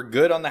we're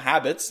good on the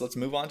habits. Let's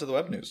move on to the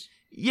web news.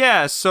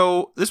 Yeah.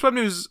 So this web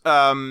news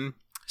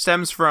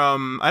stems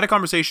from, I had a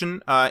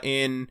conversation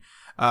with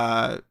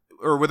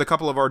a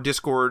couple of our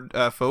Discord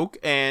folk,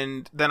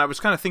 and then I was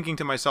kind of thinking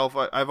to myself,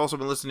 I've also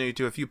been listening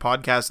to a few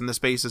podcasts in the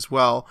space as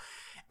well,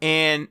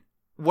 and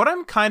what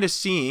I'm kind of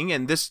seeing,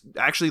 and this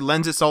actually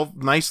lends itself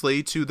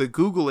nicely to the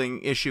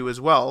Googling issue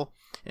as well,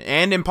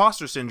 and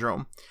imposter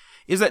syndrome,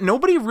 is that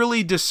nobody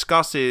really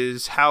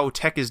discusses how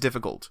tech is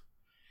difficult.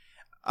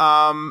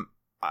 I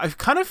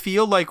kind of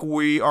feel like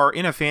we are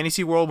in a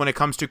fantasy world when it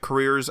comes to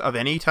careers of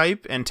any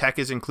type, and tech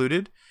is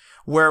included,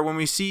 where when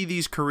we see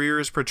these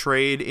careers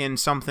portrayed in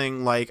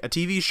something like a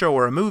TV show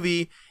or a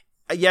movie,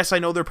 yes, I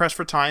know they're pressed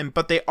for time,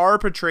 but they are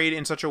portrayed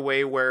in such a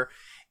way where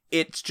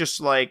it's just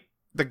like,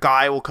 the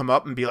guy will come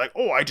up and be like,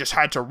 oh, I just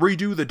had to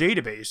redo the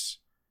database.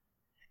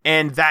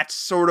 And that's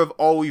sort of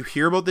all you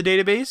hear about the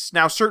database.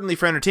 Now, certainly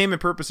for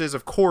entertainment purposes,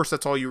 of course,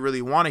 that's all you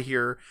really want to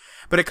hear.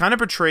 But it kind of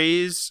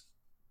portrays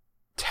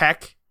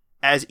tech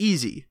as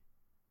easy.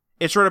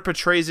 It sort of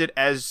portrays it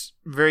as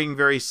very,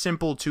 very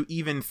simple to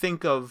even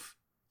to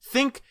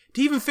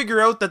even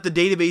figure out that the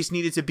database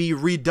needed to be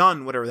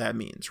redone, whatever that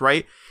means,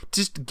 right?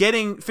 Just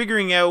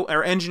figuring out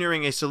or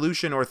engineering a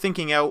solution or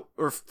thinking up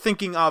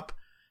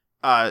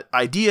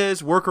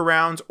ideas,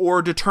 workarounds,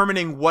 or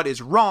determining what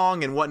is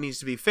wrong and what needs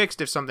to be fixed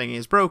if something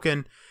is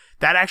broken,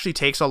 that actually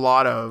takes a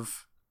lot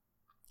of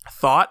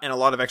thought and a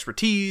lot of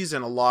expertise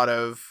and a lot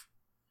of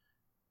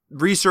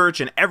research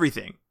and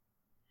everything.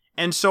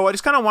 And so I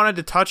just kind of wanted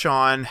to touch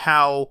on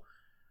how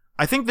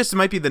I think this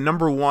might be the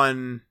number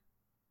one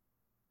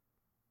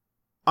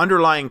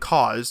underlying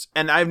cause,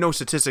 and I have no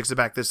statistics to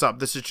back this up,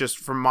 this is just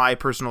from my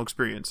personal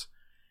experience,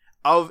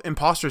 of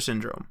imposter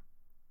syndrome.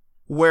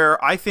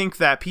 Where I think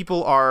that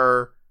people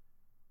are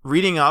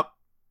reading up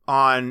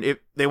on if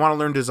they want to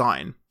learn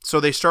design.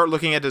 So they start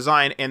looking at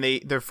design, and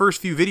their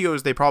first few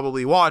videos they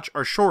probably watch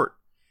are short.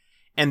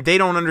 And they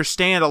don't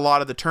understand a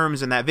lot of the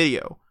terms in that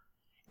video.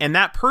 And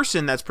that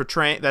person that's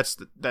portraying, that's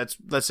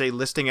let's say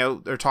listing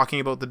out or talking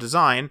about the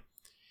design,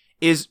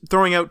 is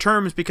throwing out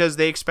terms because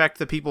they expect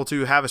the people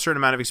to have a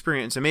certain amount of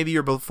experience. And maybe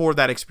you're before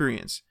that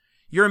experience.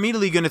 You're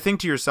immediately going to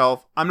think to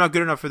yourself, I'm not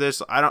good enough for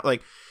this.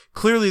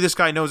 Clearly, this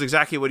guy knows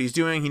exactly what he's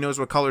doing. He knows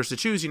what colors to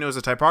choose. He knows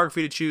the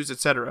typography to choose,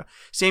 etc.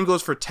 Same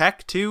goes for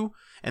tech too,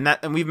 and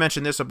we've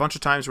mentioned this a bunch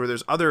of times where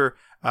there's other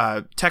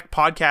tech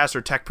podcasts or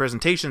tech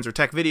presentations or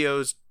tech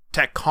videos,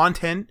 tech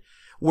content,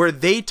 where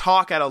they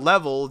talk at a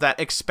level that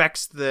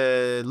expects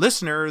the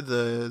listener,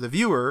 the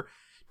viewer,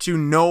 to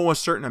know a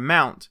certain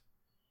amount,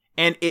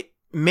 and it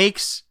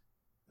makes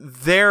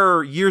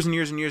their years and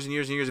years and years and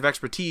years and years of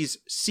expertise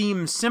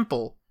seem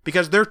simple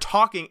because they're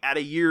talking at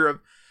a year of,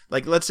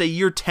 like, let's say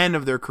year 10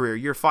 of their career,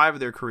 year 5 of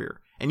their career,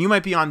 and you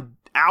might be on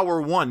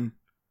hour 1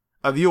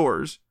 of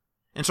yours.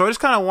 And so I just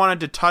kind of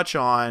wanted to touch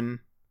on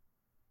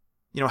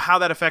how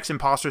that affects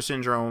imposter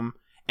syndrome,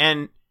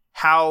 and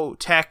how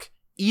tech,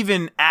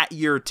 even at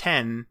year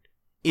 10,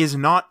 is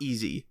not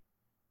easy.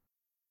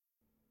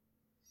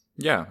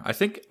 Yeah, I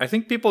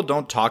think people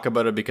don't talk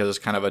about it because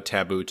it's kind of a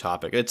taboo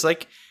topic. It's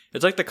like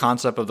the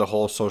concept of the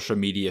whole social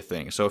media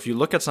thing. So if you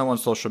look at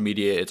someone's social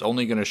media, it's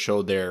only going to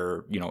show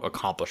their,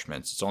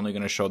 accomplishments. It's only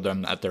going to show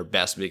them at their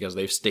best because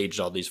they've staged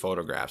all these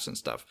photographs and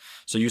stuff.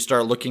 So you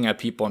start looking at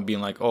people and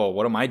being like, oh,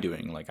 what am I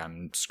doing? Like,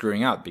 I'm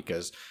screwing up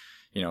because,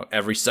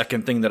 every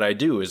second thing that I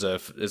do is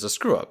a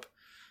screw up.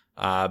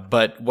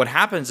 But what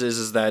happens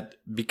is that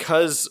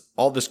because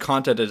all this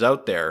content is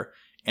out there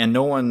and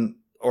no one,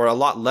 or a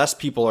lot less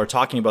people, are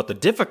talking about the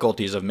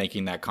difficulties of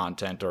making that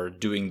content or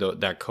doing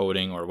that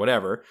coding or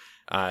whatever,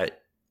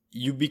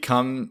 you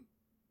become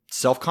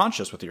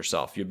self-conscious with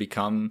yourself.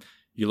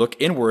 You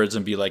look inwards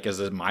and be like, is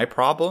it my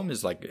problem?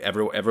 Is like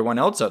everyone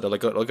else out there?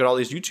 Like, look at all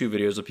these YouTube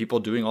videos of people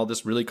doing all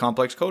this really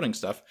complex coding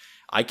stuff.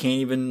 I can't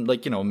even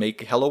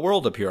make Hello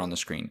World appear on the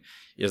screen.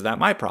 Is that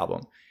my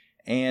problem?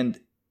 And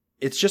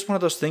it's just one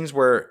of those things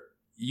where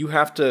you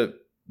have to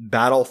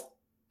battle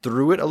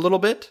through it a little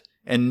bit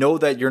and know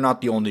that you're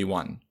not the only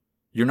one.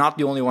 You're not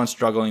the only one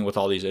struggling with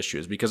all these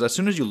issues, because as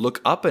soon as you look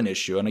up an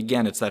issue, and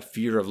again, it's that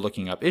fear of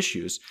looking up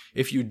issues,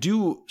 if you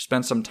do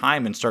spend some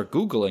time and start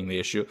Googling the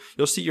issue,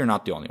 you'll see you're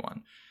not the only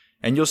one.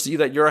 And you'll see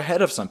that you're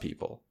ahead of some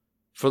people.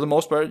 For the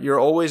most part, you're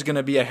always going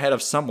to be ahead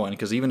of someone,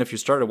 because even if you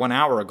started 1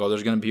 hour ago,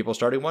 there's going to be people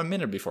starting 1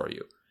 minute before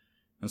you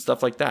and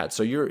stuff like that.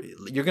 So you're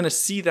going to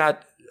see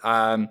that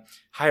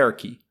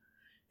hierarchy.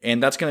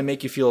 And that's going to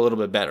make you feel a little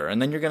bit better.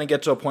 And then you're going to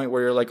get to a point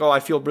where you're like, oh, I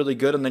feel really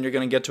good. And then you're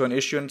going to get to an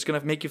issue and it's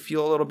going to make you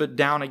feel a little bit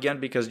down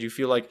again because you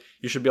feel like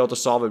you should be able to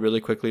solve it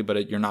really quickly,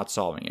 but you're not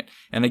solving it.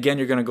 And again,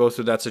 you're going to go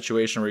through that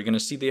situation where you're going to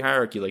see the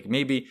hierarchy. Like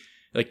maybe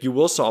like you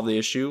will solve the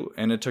issue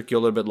and it took you a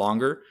little bit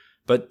longer,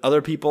 but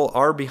other people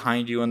are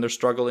behind you and they're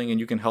struggling and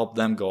you can help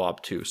them go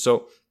up too.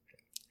 So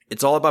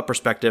it's all about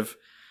perspective.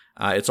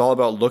 It's all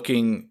about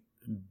looking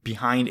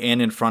behind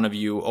and in front of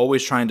you,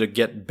 always trying to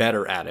get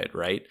better at it,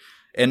 right?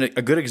 And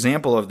a good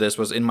example of this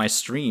was in my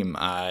stream.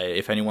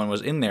 If anyone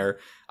was in there,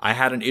 I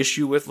had an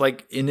issue with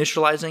like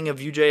initializing a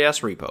Vue.js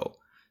repo.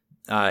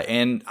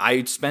 And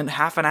I spent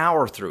half an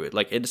hour through it.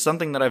 Like it's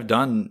something that I've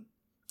done,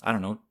 I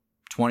don't know,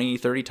 20,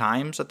 30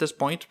 times at this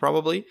point,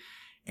 probably.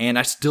 And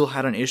I still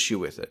had an issue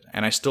with it.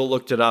 And I still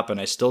looked it up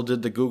and I still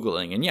did the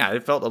Googling. And yeah,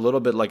 it felt a little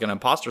bit like an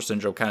imposter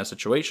syndrome kind of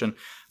situation.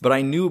 But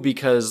I knew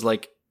because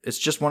like it's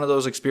just one of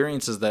those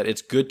experiences that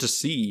it's good to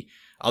see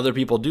other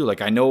people do.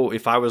 Like I know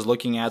if I was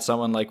looking at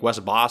someone like Wes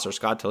Boss or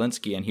Scott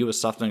Talinsky and he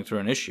was suffering through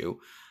an issue,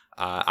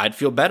 I'd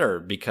feel better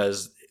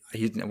because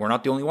we're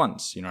not the only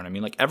ones. You know what I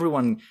mean? Like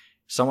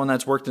someone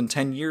that's worked in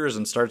 10 years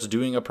and starts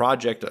doing a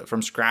project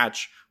from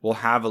scratch will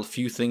have a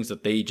few things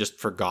that they just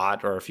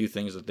forgot or a few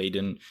things that they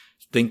didn't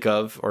think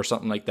of or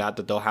something like that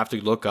they'll have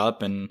to look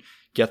up and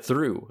get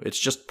through. It's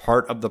just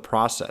part of the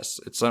process.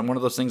 It's one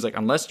of those things like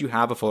unless you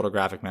have a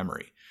photographic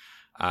memory,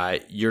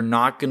 you're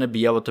not going to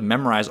be able to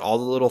memorize all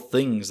the little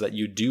things that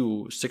you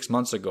do 6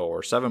 months ago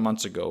or 7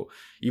 months ago.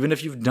 Even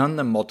if you've done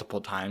them multiple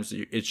times,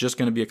 it's just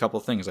going to be a couple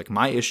things. Like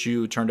my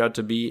issue turned out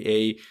to be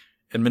a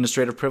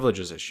administrative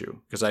privileges issue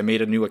because I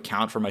made a new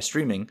account for my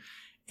streaming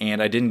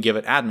and I didn't give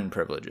it admin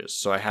privileges.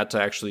 So I had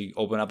to actually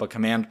open up a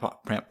command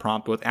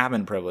prompt with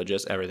admin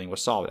privileges. Everything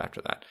was solved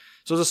after that.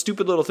 So it's a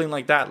stupid little thing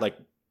like that. Like,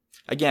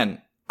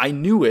 again, I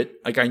knew it.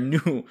 Like I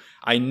knew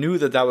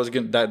that was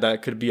that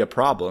could be a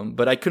problem,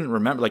 but I couldn't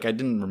remember. Like I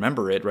didn't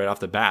remember it right off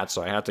the bat,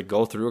 so I had to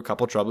go through a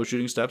couple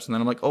troubleshooting steps, and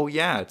then I'm like, oh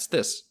yeah, it's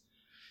this,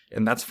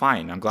 and that's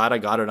fine. I'm glad I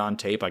got it on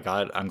tape.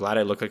 I'm glad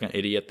I look like an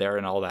idiot there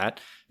and all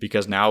that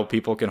because now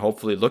people can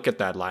hopefully look at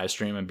that live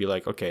stream and be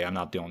like, okay, I'm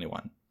not the only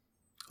one.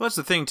 Well, that's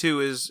the thing too.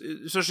 Is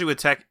especially with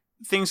tech,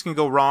 things can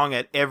go wrong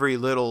at every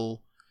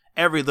little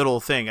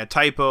thing. A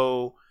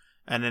typo.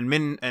 An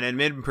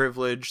admin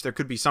privilege, there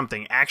could be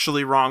something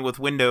actually wrong with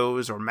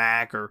Windows or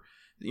Mac, or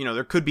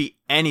there could be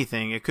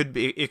anything. It could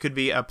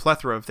be a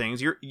plethora of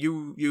things.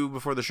 You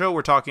before the show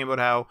were talking about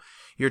how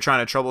you're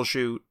trying to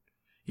troubleshoot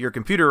your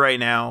computer right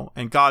now,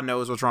 and God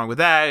knows what's wrong with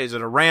that. Is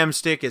it a RAM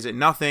stick? Is it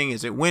nothing?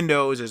 Is it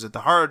Windows? Is it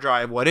the hard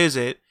drive? What is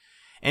it?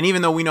 And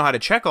even though we know how to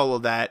check all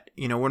of that,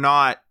 we're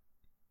not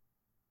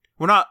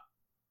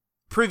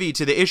privy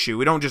to the issue.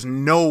 We don't just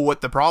know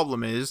what the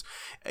problem is.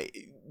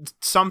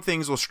 Some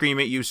things will scream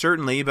at you,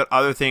 certainly, but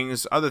other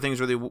things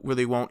really,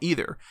 really won't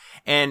either.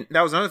 And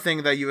that was another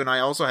thing that you and I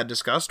also had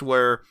discussed,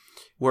 where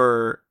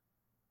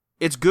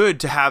it's good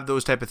to have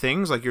those type of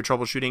things, like your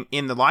troubleshooting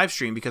in the live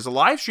stream, because a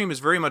live stream is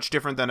very much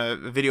different than a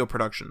video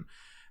production.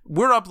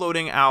 We're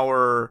uploading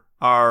our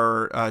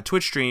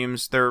Twitch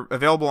streams. They're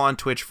available on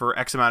Twitch for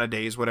X amount of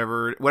days,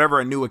 whatever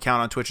a new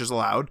account on Twitch is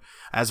allowed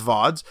as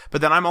VODs.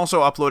 But then I'm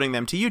also uploading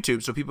them to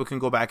YouTube so people can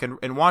go back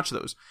and watch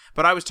those.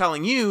 But I was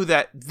telling you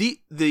that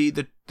the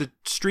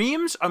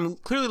streams, I'm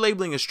clearly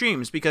labeling as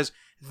streams because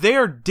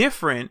they're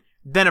different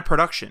than a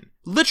production.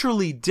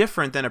 Literally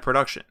different than a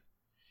production.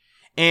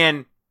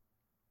 And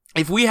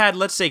if we had,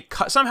 let's say,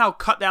 somehow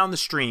cut down the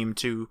stream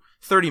to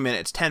 30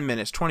 minutes, 10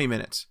 minutes, 20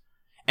 minutes,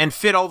 and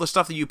fit all the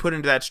stuff that you put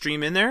into that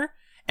stream in there,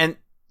 And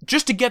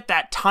just to get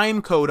that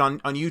time code on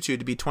YouTube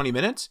to be 20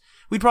 minutes,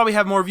 we'd probably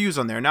have more views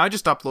on there. Now I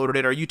just uploaded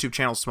it. Our YouTube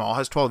channel's small,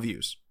 has 12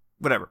 views.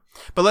 Whatever.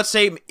 But let's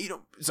say,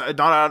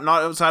 not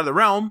outside of the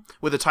realm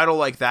with a title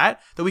like that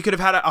we could have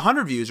had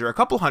 100 views or a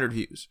couple hundred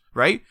views,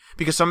 right?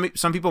 Because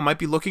some people might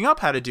be looking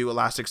up how to do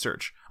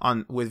Elasticsearch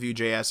with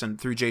Vue.js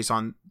and through a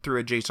JSON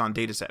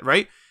dataset,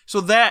 right?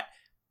 So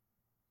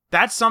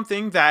that's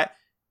something that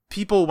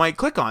people might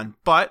click on.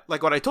 But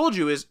like what I told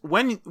you is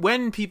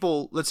when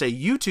people, let's say,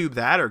 YouTube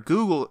that or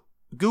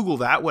Google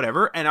that,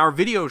 whatever, and our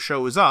video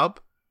shows up,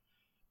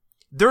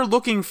 they're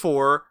looking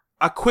for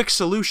a quick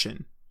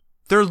solution.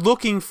 They're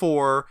looking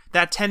for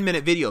that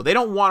 10-minute video. They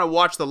don't want to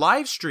watch the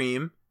live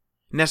stream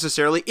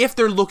necessarily if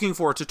they're looking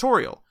for a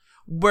tutorial.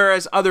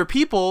 Whereas other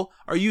people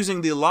are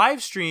using the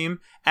live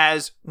stream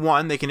as,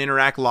 one, they can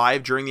interact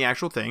live during the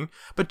actual thing,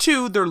 but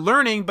two, they're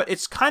learning, but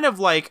it's kind of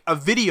like a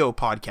video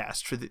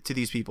podcast to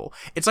these people.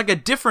 It's like a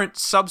different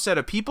subset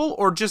of people,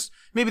 or just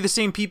maybe the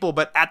same people,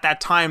 but at that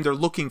time they're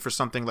looking for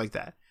something like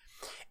that.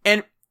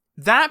 And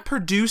that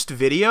produced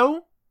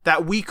video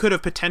that we could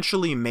have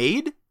potentially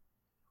made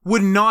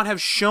would not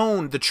have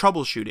shown the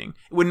troubleshooting.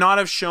 It would not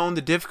have shown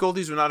the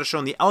difficulties, would not have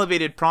shown the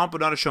elevated prompt,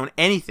 would not have shown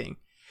anything.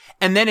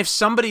 And then if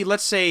somebody,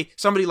 let's say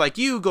somebody like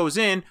you goes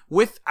in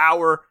with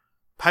our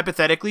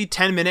hypothetically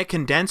 10-minute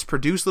condensed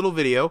produced little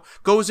video,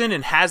 goes in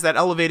and has that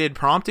elevated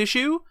prompt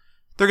issue,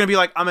 they're going to be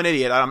like, I'm an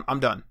idiot, I'm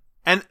done.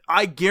 And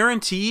I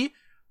guarantee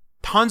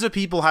tons of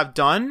people have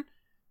done,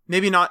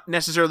 maybe not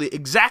necessarily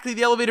exactly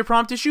the elevated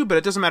prompt issue, but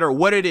it doesn't matter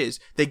what it is.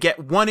 They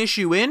get one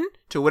issue in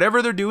to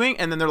whatever they're doing,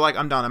 and then they're like,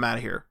 I'm done, I'm out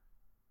of here.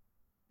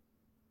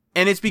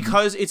 And it's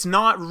because it's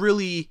not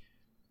really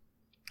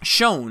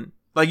shown.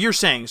 Like you're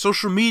saying,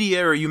 social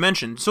media, or you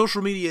mentioned,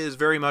 social media is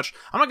very much,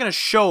 I'm not going to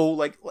show,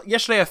 like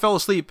yesterday I fell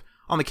asleep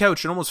on the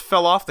couch and almost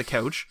fell off the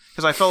couch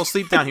because I fell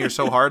asleep down here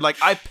so hard. Like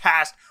I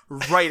passed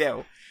right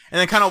out and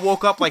then kind of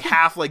woke up like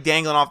half like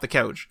dangling off the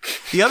couch.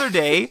 The other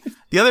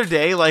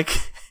day, like,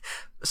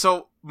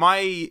 so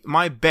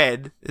my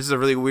bed, this is a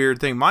really weird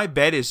thing. My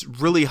bed is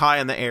really high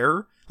in the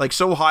air, like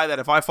so high that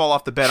if I fall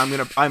off the bed,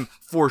 I'm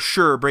for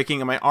sure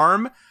breaking my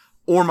arm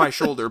or my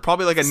shoulder.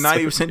 Probably like a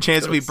 90%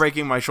 chance of me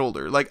breaking my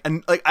shoulder. Like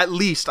at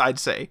least I'd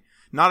say.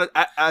 Not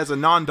as a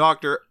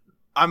non-doctor,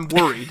 I'm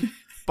worried,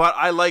 but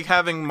I like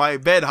having my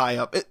bed high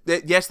up.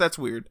 Yes, that's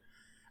weird.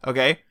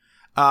 Okay.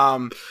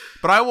 But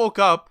I woke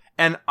up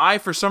and I,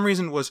 for some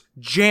reason, was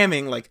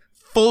jamming like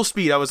full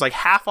speed. I was like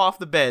half off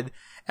the bed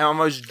and I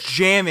was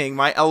jamming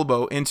my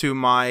elbow into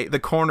the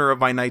corner of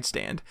my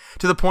nightstand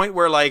to the point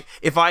where, like,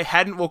 if I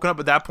hadn't woken up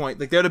at that point,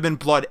 like, there'd have been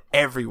blood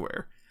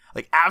everywhere.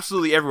 Like,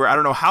 absolutely everywhere. I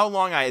don't know how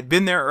long I had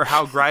been there or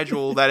how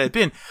gradual that had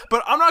been.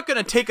 But I'm not going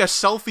to take a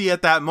selfie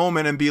at that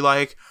moment and be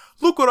like,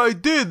 look what I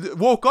did.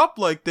 Woke up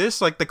like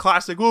this. Like the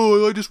classic,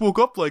 oh, I just woke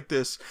up like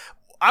this.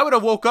 I would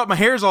have woke up, my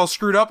hair's all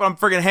screwed up, and I'm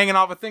friggin' hanging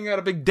off a thing. I got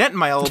a big dent in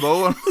my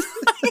elbow.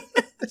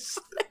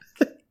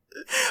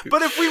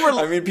 But if we were...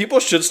 I mean, people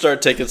should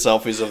start taking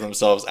selfies of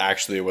themselves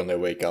actually when they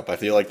wake up. I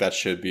feel like that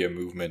should be a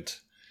movement.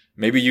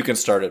 Maybe you can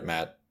start it,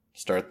 Matt.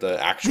 Start the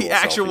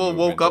actual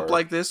woke up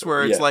like this,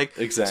 where it's like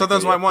exactly,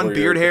 sometimes my one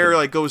beard hair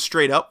like goes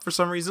straight up for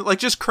some reason, like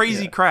just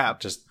crazy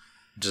crap, just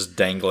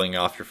dangling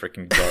off your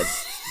freaking bed.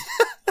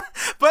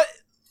 But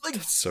like,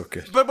 that's so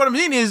good. But what I'm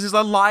saying is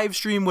a live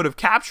stream would have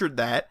captured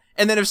that,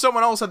 and then if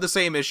someone else had the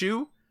same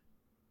issue,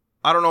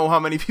 I don't know how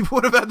many people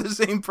would have had the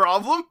same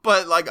problem,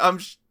 but like I'm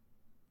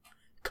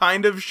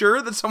kind of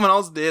sure that someone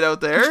else did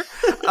out there.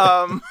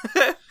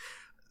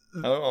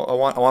 I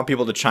want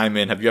people to chime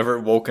in. Have you ever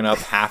woken up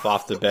half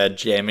off the bed,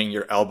 jamming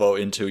your elbow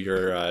into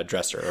your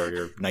dresser or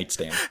your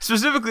nightstand?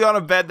 Specifically on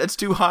a bed that's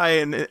too high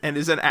and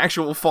is an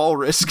actual fall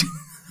risk.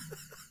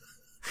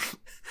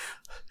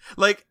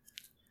 Like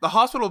the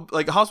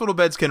hospital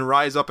beds can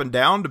rise up and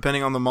down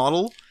depending on the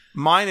model.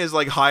 Mine is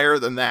like higher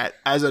than that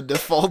as a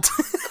default.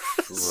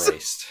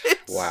 Christ.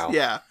 Wow.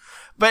 Yeah.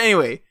 But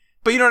anyway,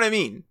 you know what I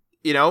mean?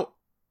 You know,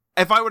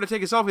 if I were to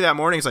take a selfie that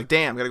morning, it's like,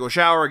 damn, gotta go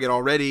shower, get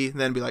all ready, and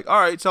then be like,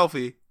 all right,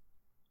 selfie.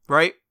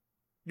 Right?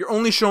 You're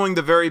only showing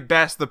the very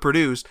best, the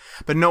produced,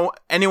 but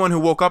anyone who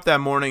woke up that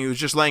morning who was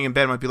just laying in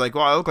bed might be like,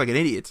 well, I look like an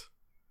idiot.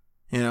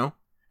 You know?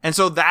 And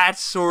so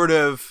that's sort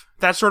of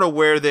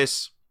where the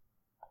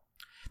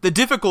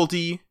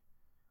difficulty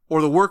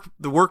or the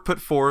work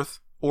put forth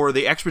or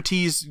the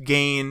expertise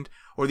gained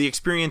or the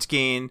experience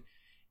gained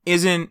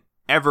isn't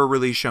ever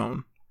really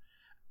shown.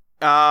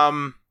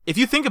 If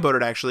you think about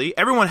it, actually,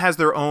 everyone has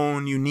their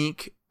own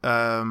unique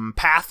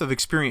path of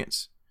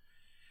experience.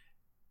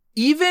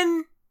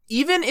 Even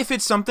if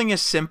it's something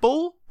as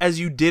simple as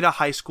you did a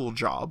high school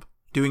job,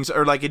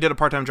 or like you did a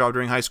part-time job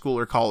during high school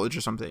or college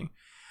or something.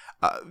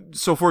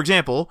 So, for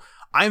example,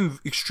 I'm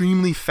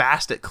extremely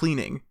fast at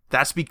cleaning.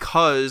 That's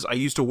because I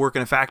used to work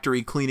in a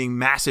factory cleaning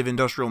massive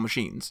industrial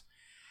machines.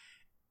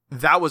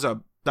 That was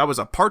a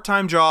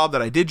part-time job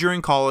that I did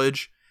during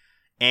college,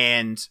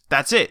 and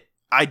that's it.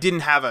 I didn't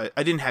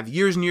have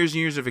years and years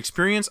and years of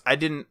experience. I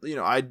did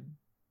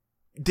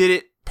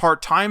it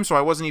part-time, so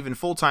I wasn't even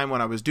full-time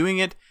when I was doing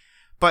it.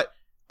 But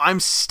I'm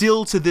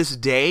still to this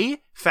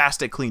day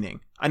fast at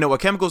cleaning. I know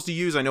what chemicals to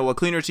use. I know what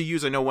cleaner to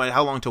use. I know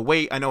how long to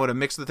wait. I know how to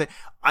mix the thing.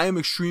 I am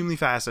extremely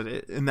fast at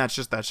it, and that's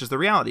just the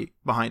reality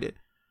behind it.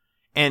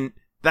 And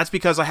that's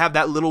because I have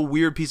that little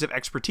weird piece of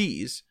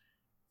expertise.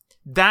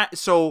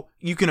 So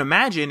you can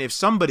imagine if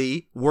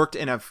somebody worked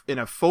in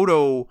a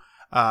photo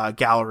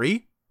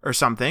gallery or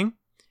something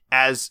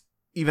as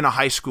even a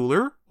high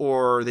schooler,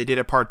 or they did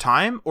it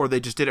part-time, or they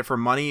just did it for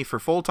money for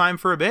full-time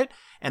for a bit,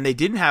 and they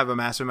didn't have a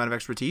massive amount of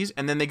expertise,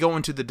 and then they go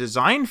into the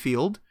design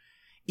field,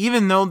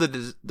 even though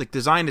the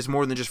design is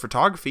more than just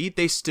photography,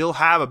 they still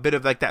have a bit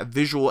of like that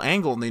visual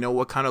angle, and they know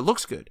what kind of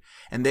looks good.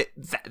 And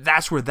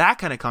that's where that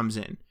kind of comes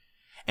in.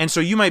 And so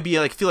you might be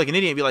like, feel like an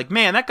idiot and be like,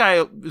 man, that guy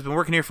has been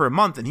working here for a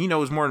month and he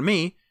knows more than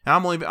me.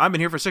 And I've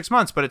been here for 6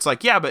 months, but it's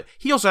like, yeah, but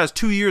he also has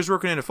 2 years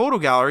working in a photo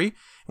gallery.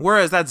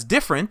 Whereas that's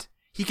different.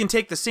 He can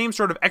take the same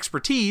sort of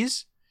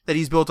expertise that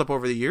he's built up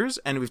over the years.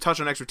 And we've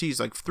touched on expertise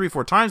like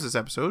 3-4 times this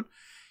episode.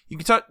 You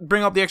can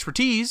bring up the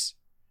expertise,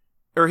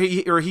 or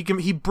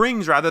he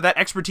brings rather that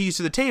expertise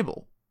to the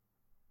table.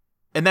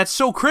 And that's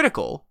so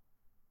critical.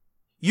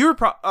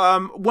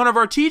 One of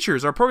our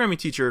teachers, our programming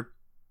teacher,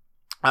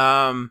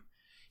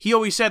 he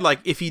always said, like,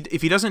 if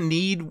he doesn't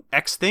need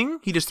X thing,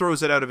 he just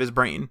throws it out of his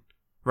brain,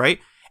 right?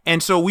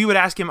 And so we would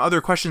ask him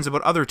other questions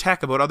about other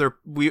tech,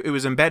 it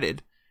was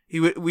embedded.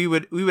 We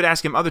would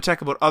ask him other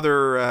tech about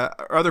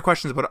other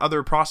questions about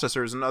other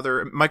processors and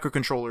other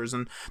microcontrollers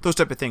and those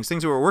type of things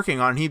that we're working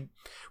on. And he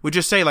would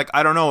just say, like,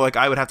 I don't know, like,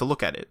 I would have to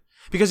look at it.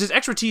 Because his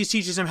expertise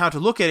teaches him how to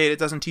look at it, it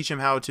doesn't teach him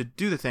how to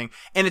do the thing.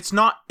 And it's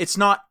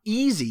not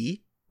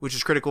easy, which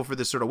is critical for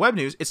this sort of web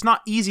news. It's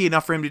not easy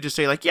enough for him to just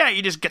say, like, yeah,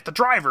 you just get the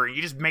driver,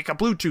 you just make a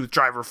Bluetooth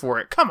driver for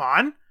it. Come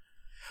on.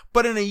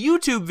 But in a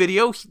YouTube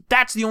video,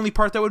 that's the only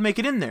part that would make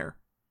it in there.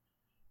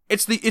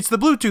 It's the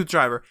Bluetooth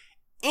driver.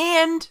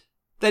 And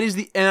that is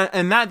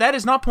that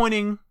is not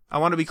pointing, I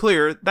want to be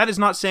clear, that is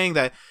not saying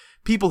that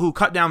people who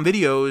cut down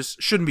videos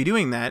shouldn't be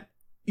doing that.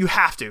 You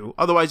have to.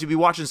 Otherwise, you'd be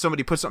watching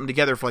somebody put something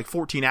together for like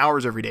 14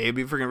 hours every day. It'd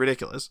be freaking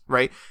ridiculous,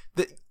 right?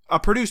 A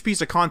produced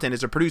piece of content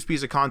is a produced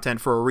piece of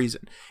content for a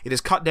reason. It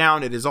is cut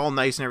down. It is all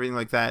nice and everything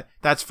like that.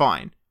 That's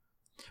fine.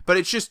 But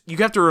it's just, you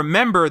have to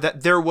remember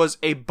that there was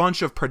a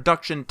bunch of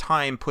production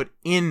time put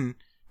into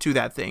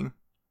that thing.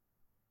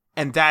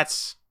 And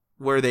that's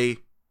how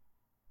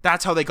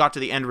they got to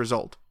the end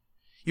result.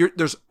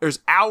 There's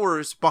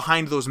hours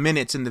behind those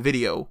minutes in the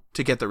video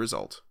to get the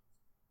result.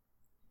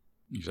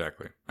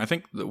 Exactly. I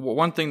think the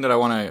one thing that I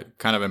want to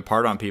kind of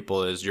impart on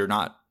people is you're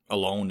not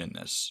alone in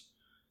this.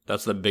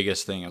 That's the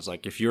biggest thing. Is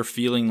like, if you're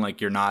feeling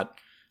like you're not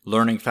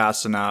learning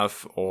fast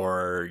enough,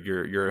 or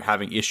you're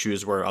having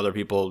issues where other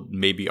people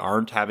maybe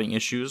aren't having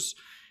issues,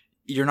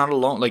 you're not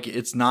alone. Like,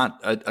 it's not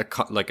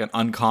like an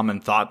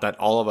uncommon thought that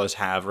all of us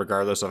have,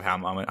 regardless of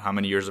how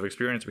many years of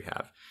experience we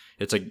have.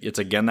 It's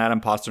again that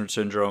imposter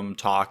syndrome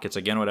talk. It's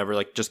again whatever.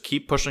 Like, just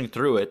keep pushing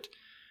through it,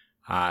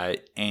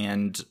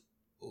 and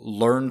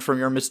learn from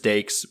your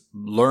mistakes.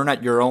 Learn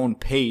at your own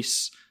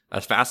pace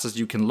as fast as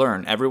you can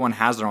learn. Everyone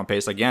has their own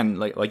pace. Again,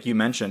 like you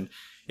mentioned,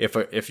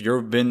 if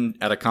you've been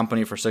at a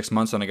company for 6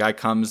 months and a guy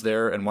comes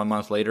there and 1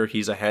 month later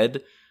he's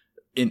ahead,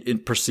 in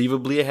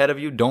perceivably ahead of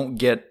you, don't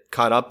get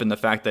caught up in the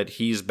fact that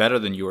he's better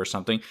than you or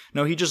something.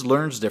 No, he just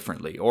learns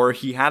differently, or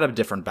he had a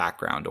different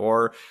background,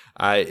 or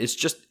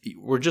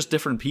we're just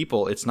different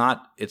people. It's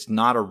not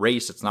a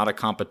race. It's not a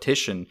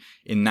competition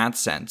in that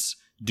sense.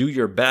 Do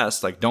your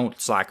best. Like,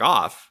 don't slack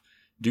off.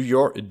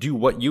 Do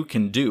what you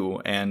can do,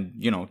 and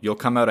you'll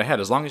come out ahead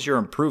as long as you're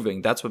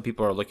improving. That's what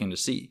people are looking to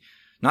see.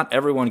 Not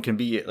everyone can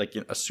be like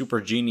a super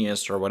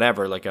genius or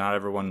whatever. Like, not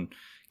everyone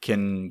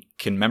can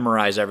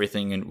memorize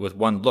everything with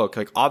one look.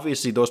 Like,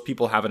 obviously those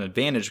people have an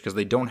advantage because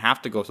they don't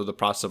have to go through the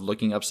process of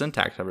looking up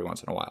syntax every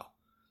once in a while.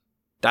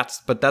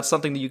 But that's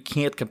something that you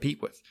can't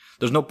compete with.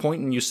 There's no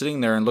point in you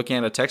sitting there and looking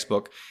at a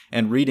textbook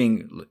and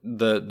reading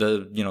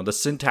the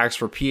syntax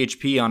for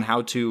PHP on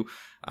how to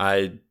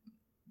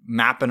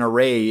map an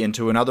array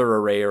into another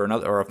array,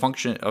 or a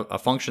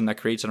function that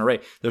creates an array.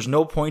 There's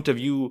no point of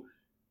you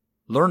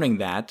learning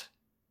that,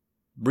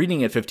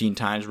 reading it 15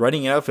 times,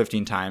 writing it out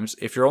 15 times,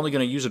 if you're only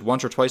going to use it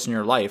once or twice in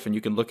your life, and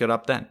you can look it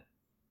up then.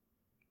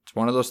 It's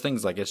one of those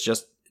things. Like, it's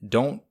just,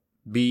 don't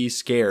be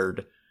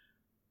scared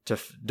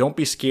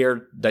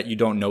that you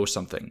don't know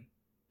something.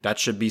 That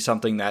should be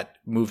something that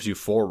moves you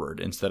forward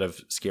instead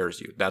of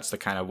scares you. That's the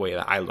kind of way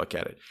that I look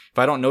at it. If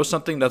I don't know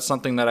something, that's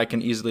something that I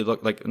can easily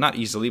not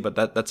easily, but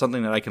that's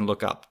something that I can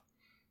look up.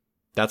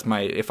 That's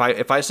if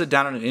I sit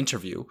down in an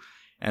interview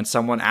and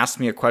someone asks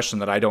me a question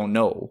that I don't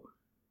know,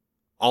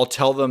 I'll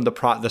tell them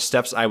the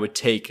steps I would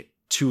take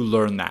to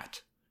learn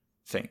that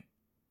thing.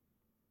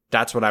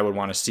 That's what I would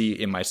want to see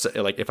in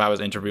if I was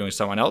interviewing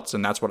someone else,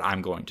 and that's what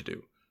I'm going to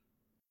do.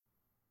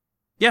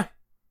 Yeah.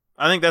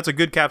 I think that's a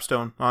good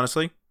capstone,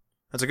 honestly.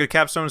 That's a good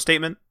capstone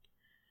statement.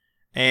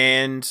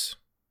 And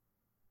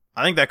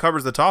I think that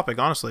covers the topic,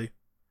 honestly.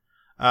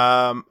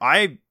 I'm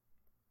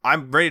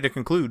ready to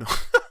conclude.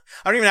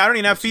 I don't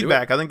even have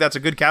feedback. I think that's a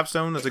good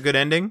capstone. That's a good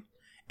ending.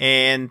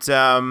 And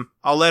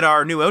I'll let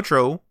our new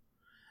outro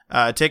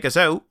take us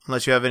out,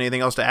 unless you have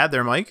anything else to add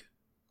there, Mike.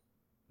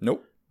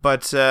 Nope.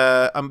 But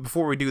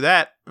before we do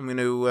that, I'm going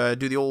to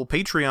do the old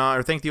Patreon,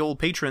 or thank the old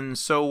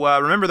patrons. So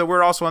remember that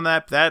we're also on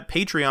that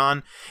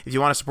Patreon. If you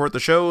want to support the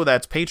show,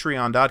 that's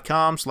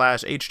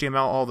patreon.com/HTML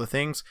all the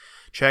things.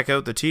 Check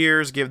out the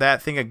tiers, give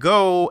that thing a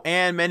go,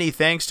 and many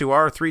thanks to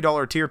our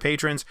 $3 tier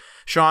patrons.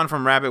 Sean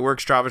from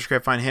RabbitWorks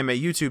JavaScript, find him at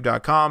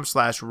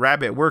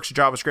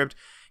youtube.com/RabbitWorksJavaScript.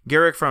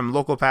 Garrick from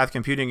Local Path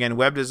Computing and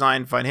Web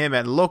Design, find him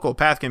at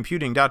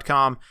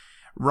localpathcomputing.com.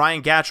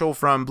 Ryan Gatchell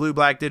from Blue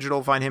Black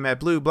Digital, find him at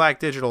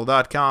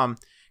blueblackdigital.com.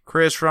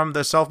 Chris from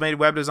The Self-Made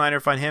Web Designer,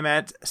 find him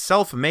at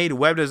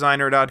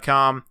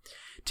selfmadewebdesigner.com.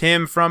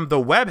 Tim from The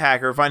Web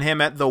Hacker, find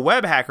him at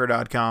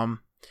thewebhacker.com.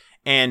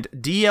 And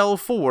DL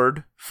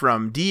Ford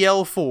from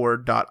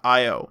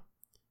dlford.io.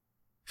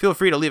 Feel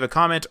free to leave a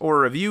comment or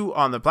a review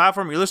on the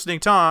platform you're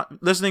listening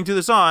to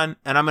this on,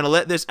 and I'm going to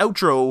let this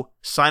outro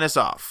sign us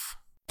off.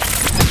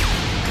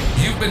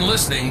 You've been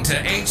listening to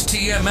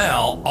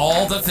HTML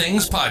All the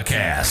Things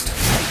Podcast.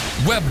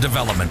 Web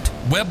development,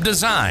 web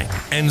design,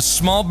 and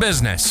small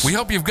business. We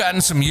hope you've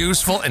gotten some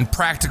useful and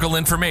practical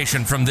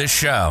information from this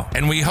show.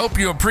 And we hope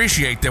you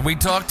appreciate that we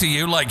talk to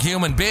you like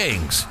human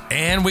beings.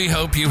 And we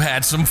hope you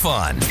had some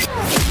fun.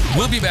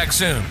 We'll be back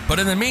soon. But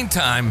in the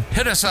meantime,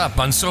 hit us up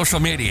on social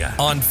media.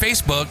 On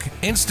Facebook,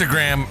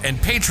 Instagram, and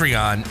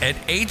Patreon at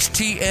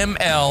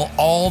HTML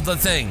All the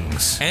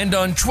Things. And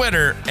on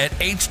Twitter at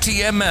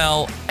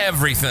HTML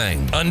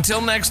Everything.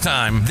 Until next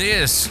time,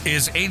 this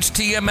is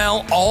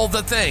HTML All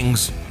the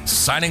Things,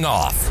 signing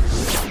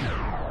off.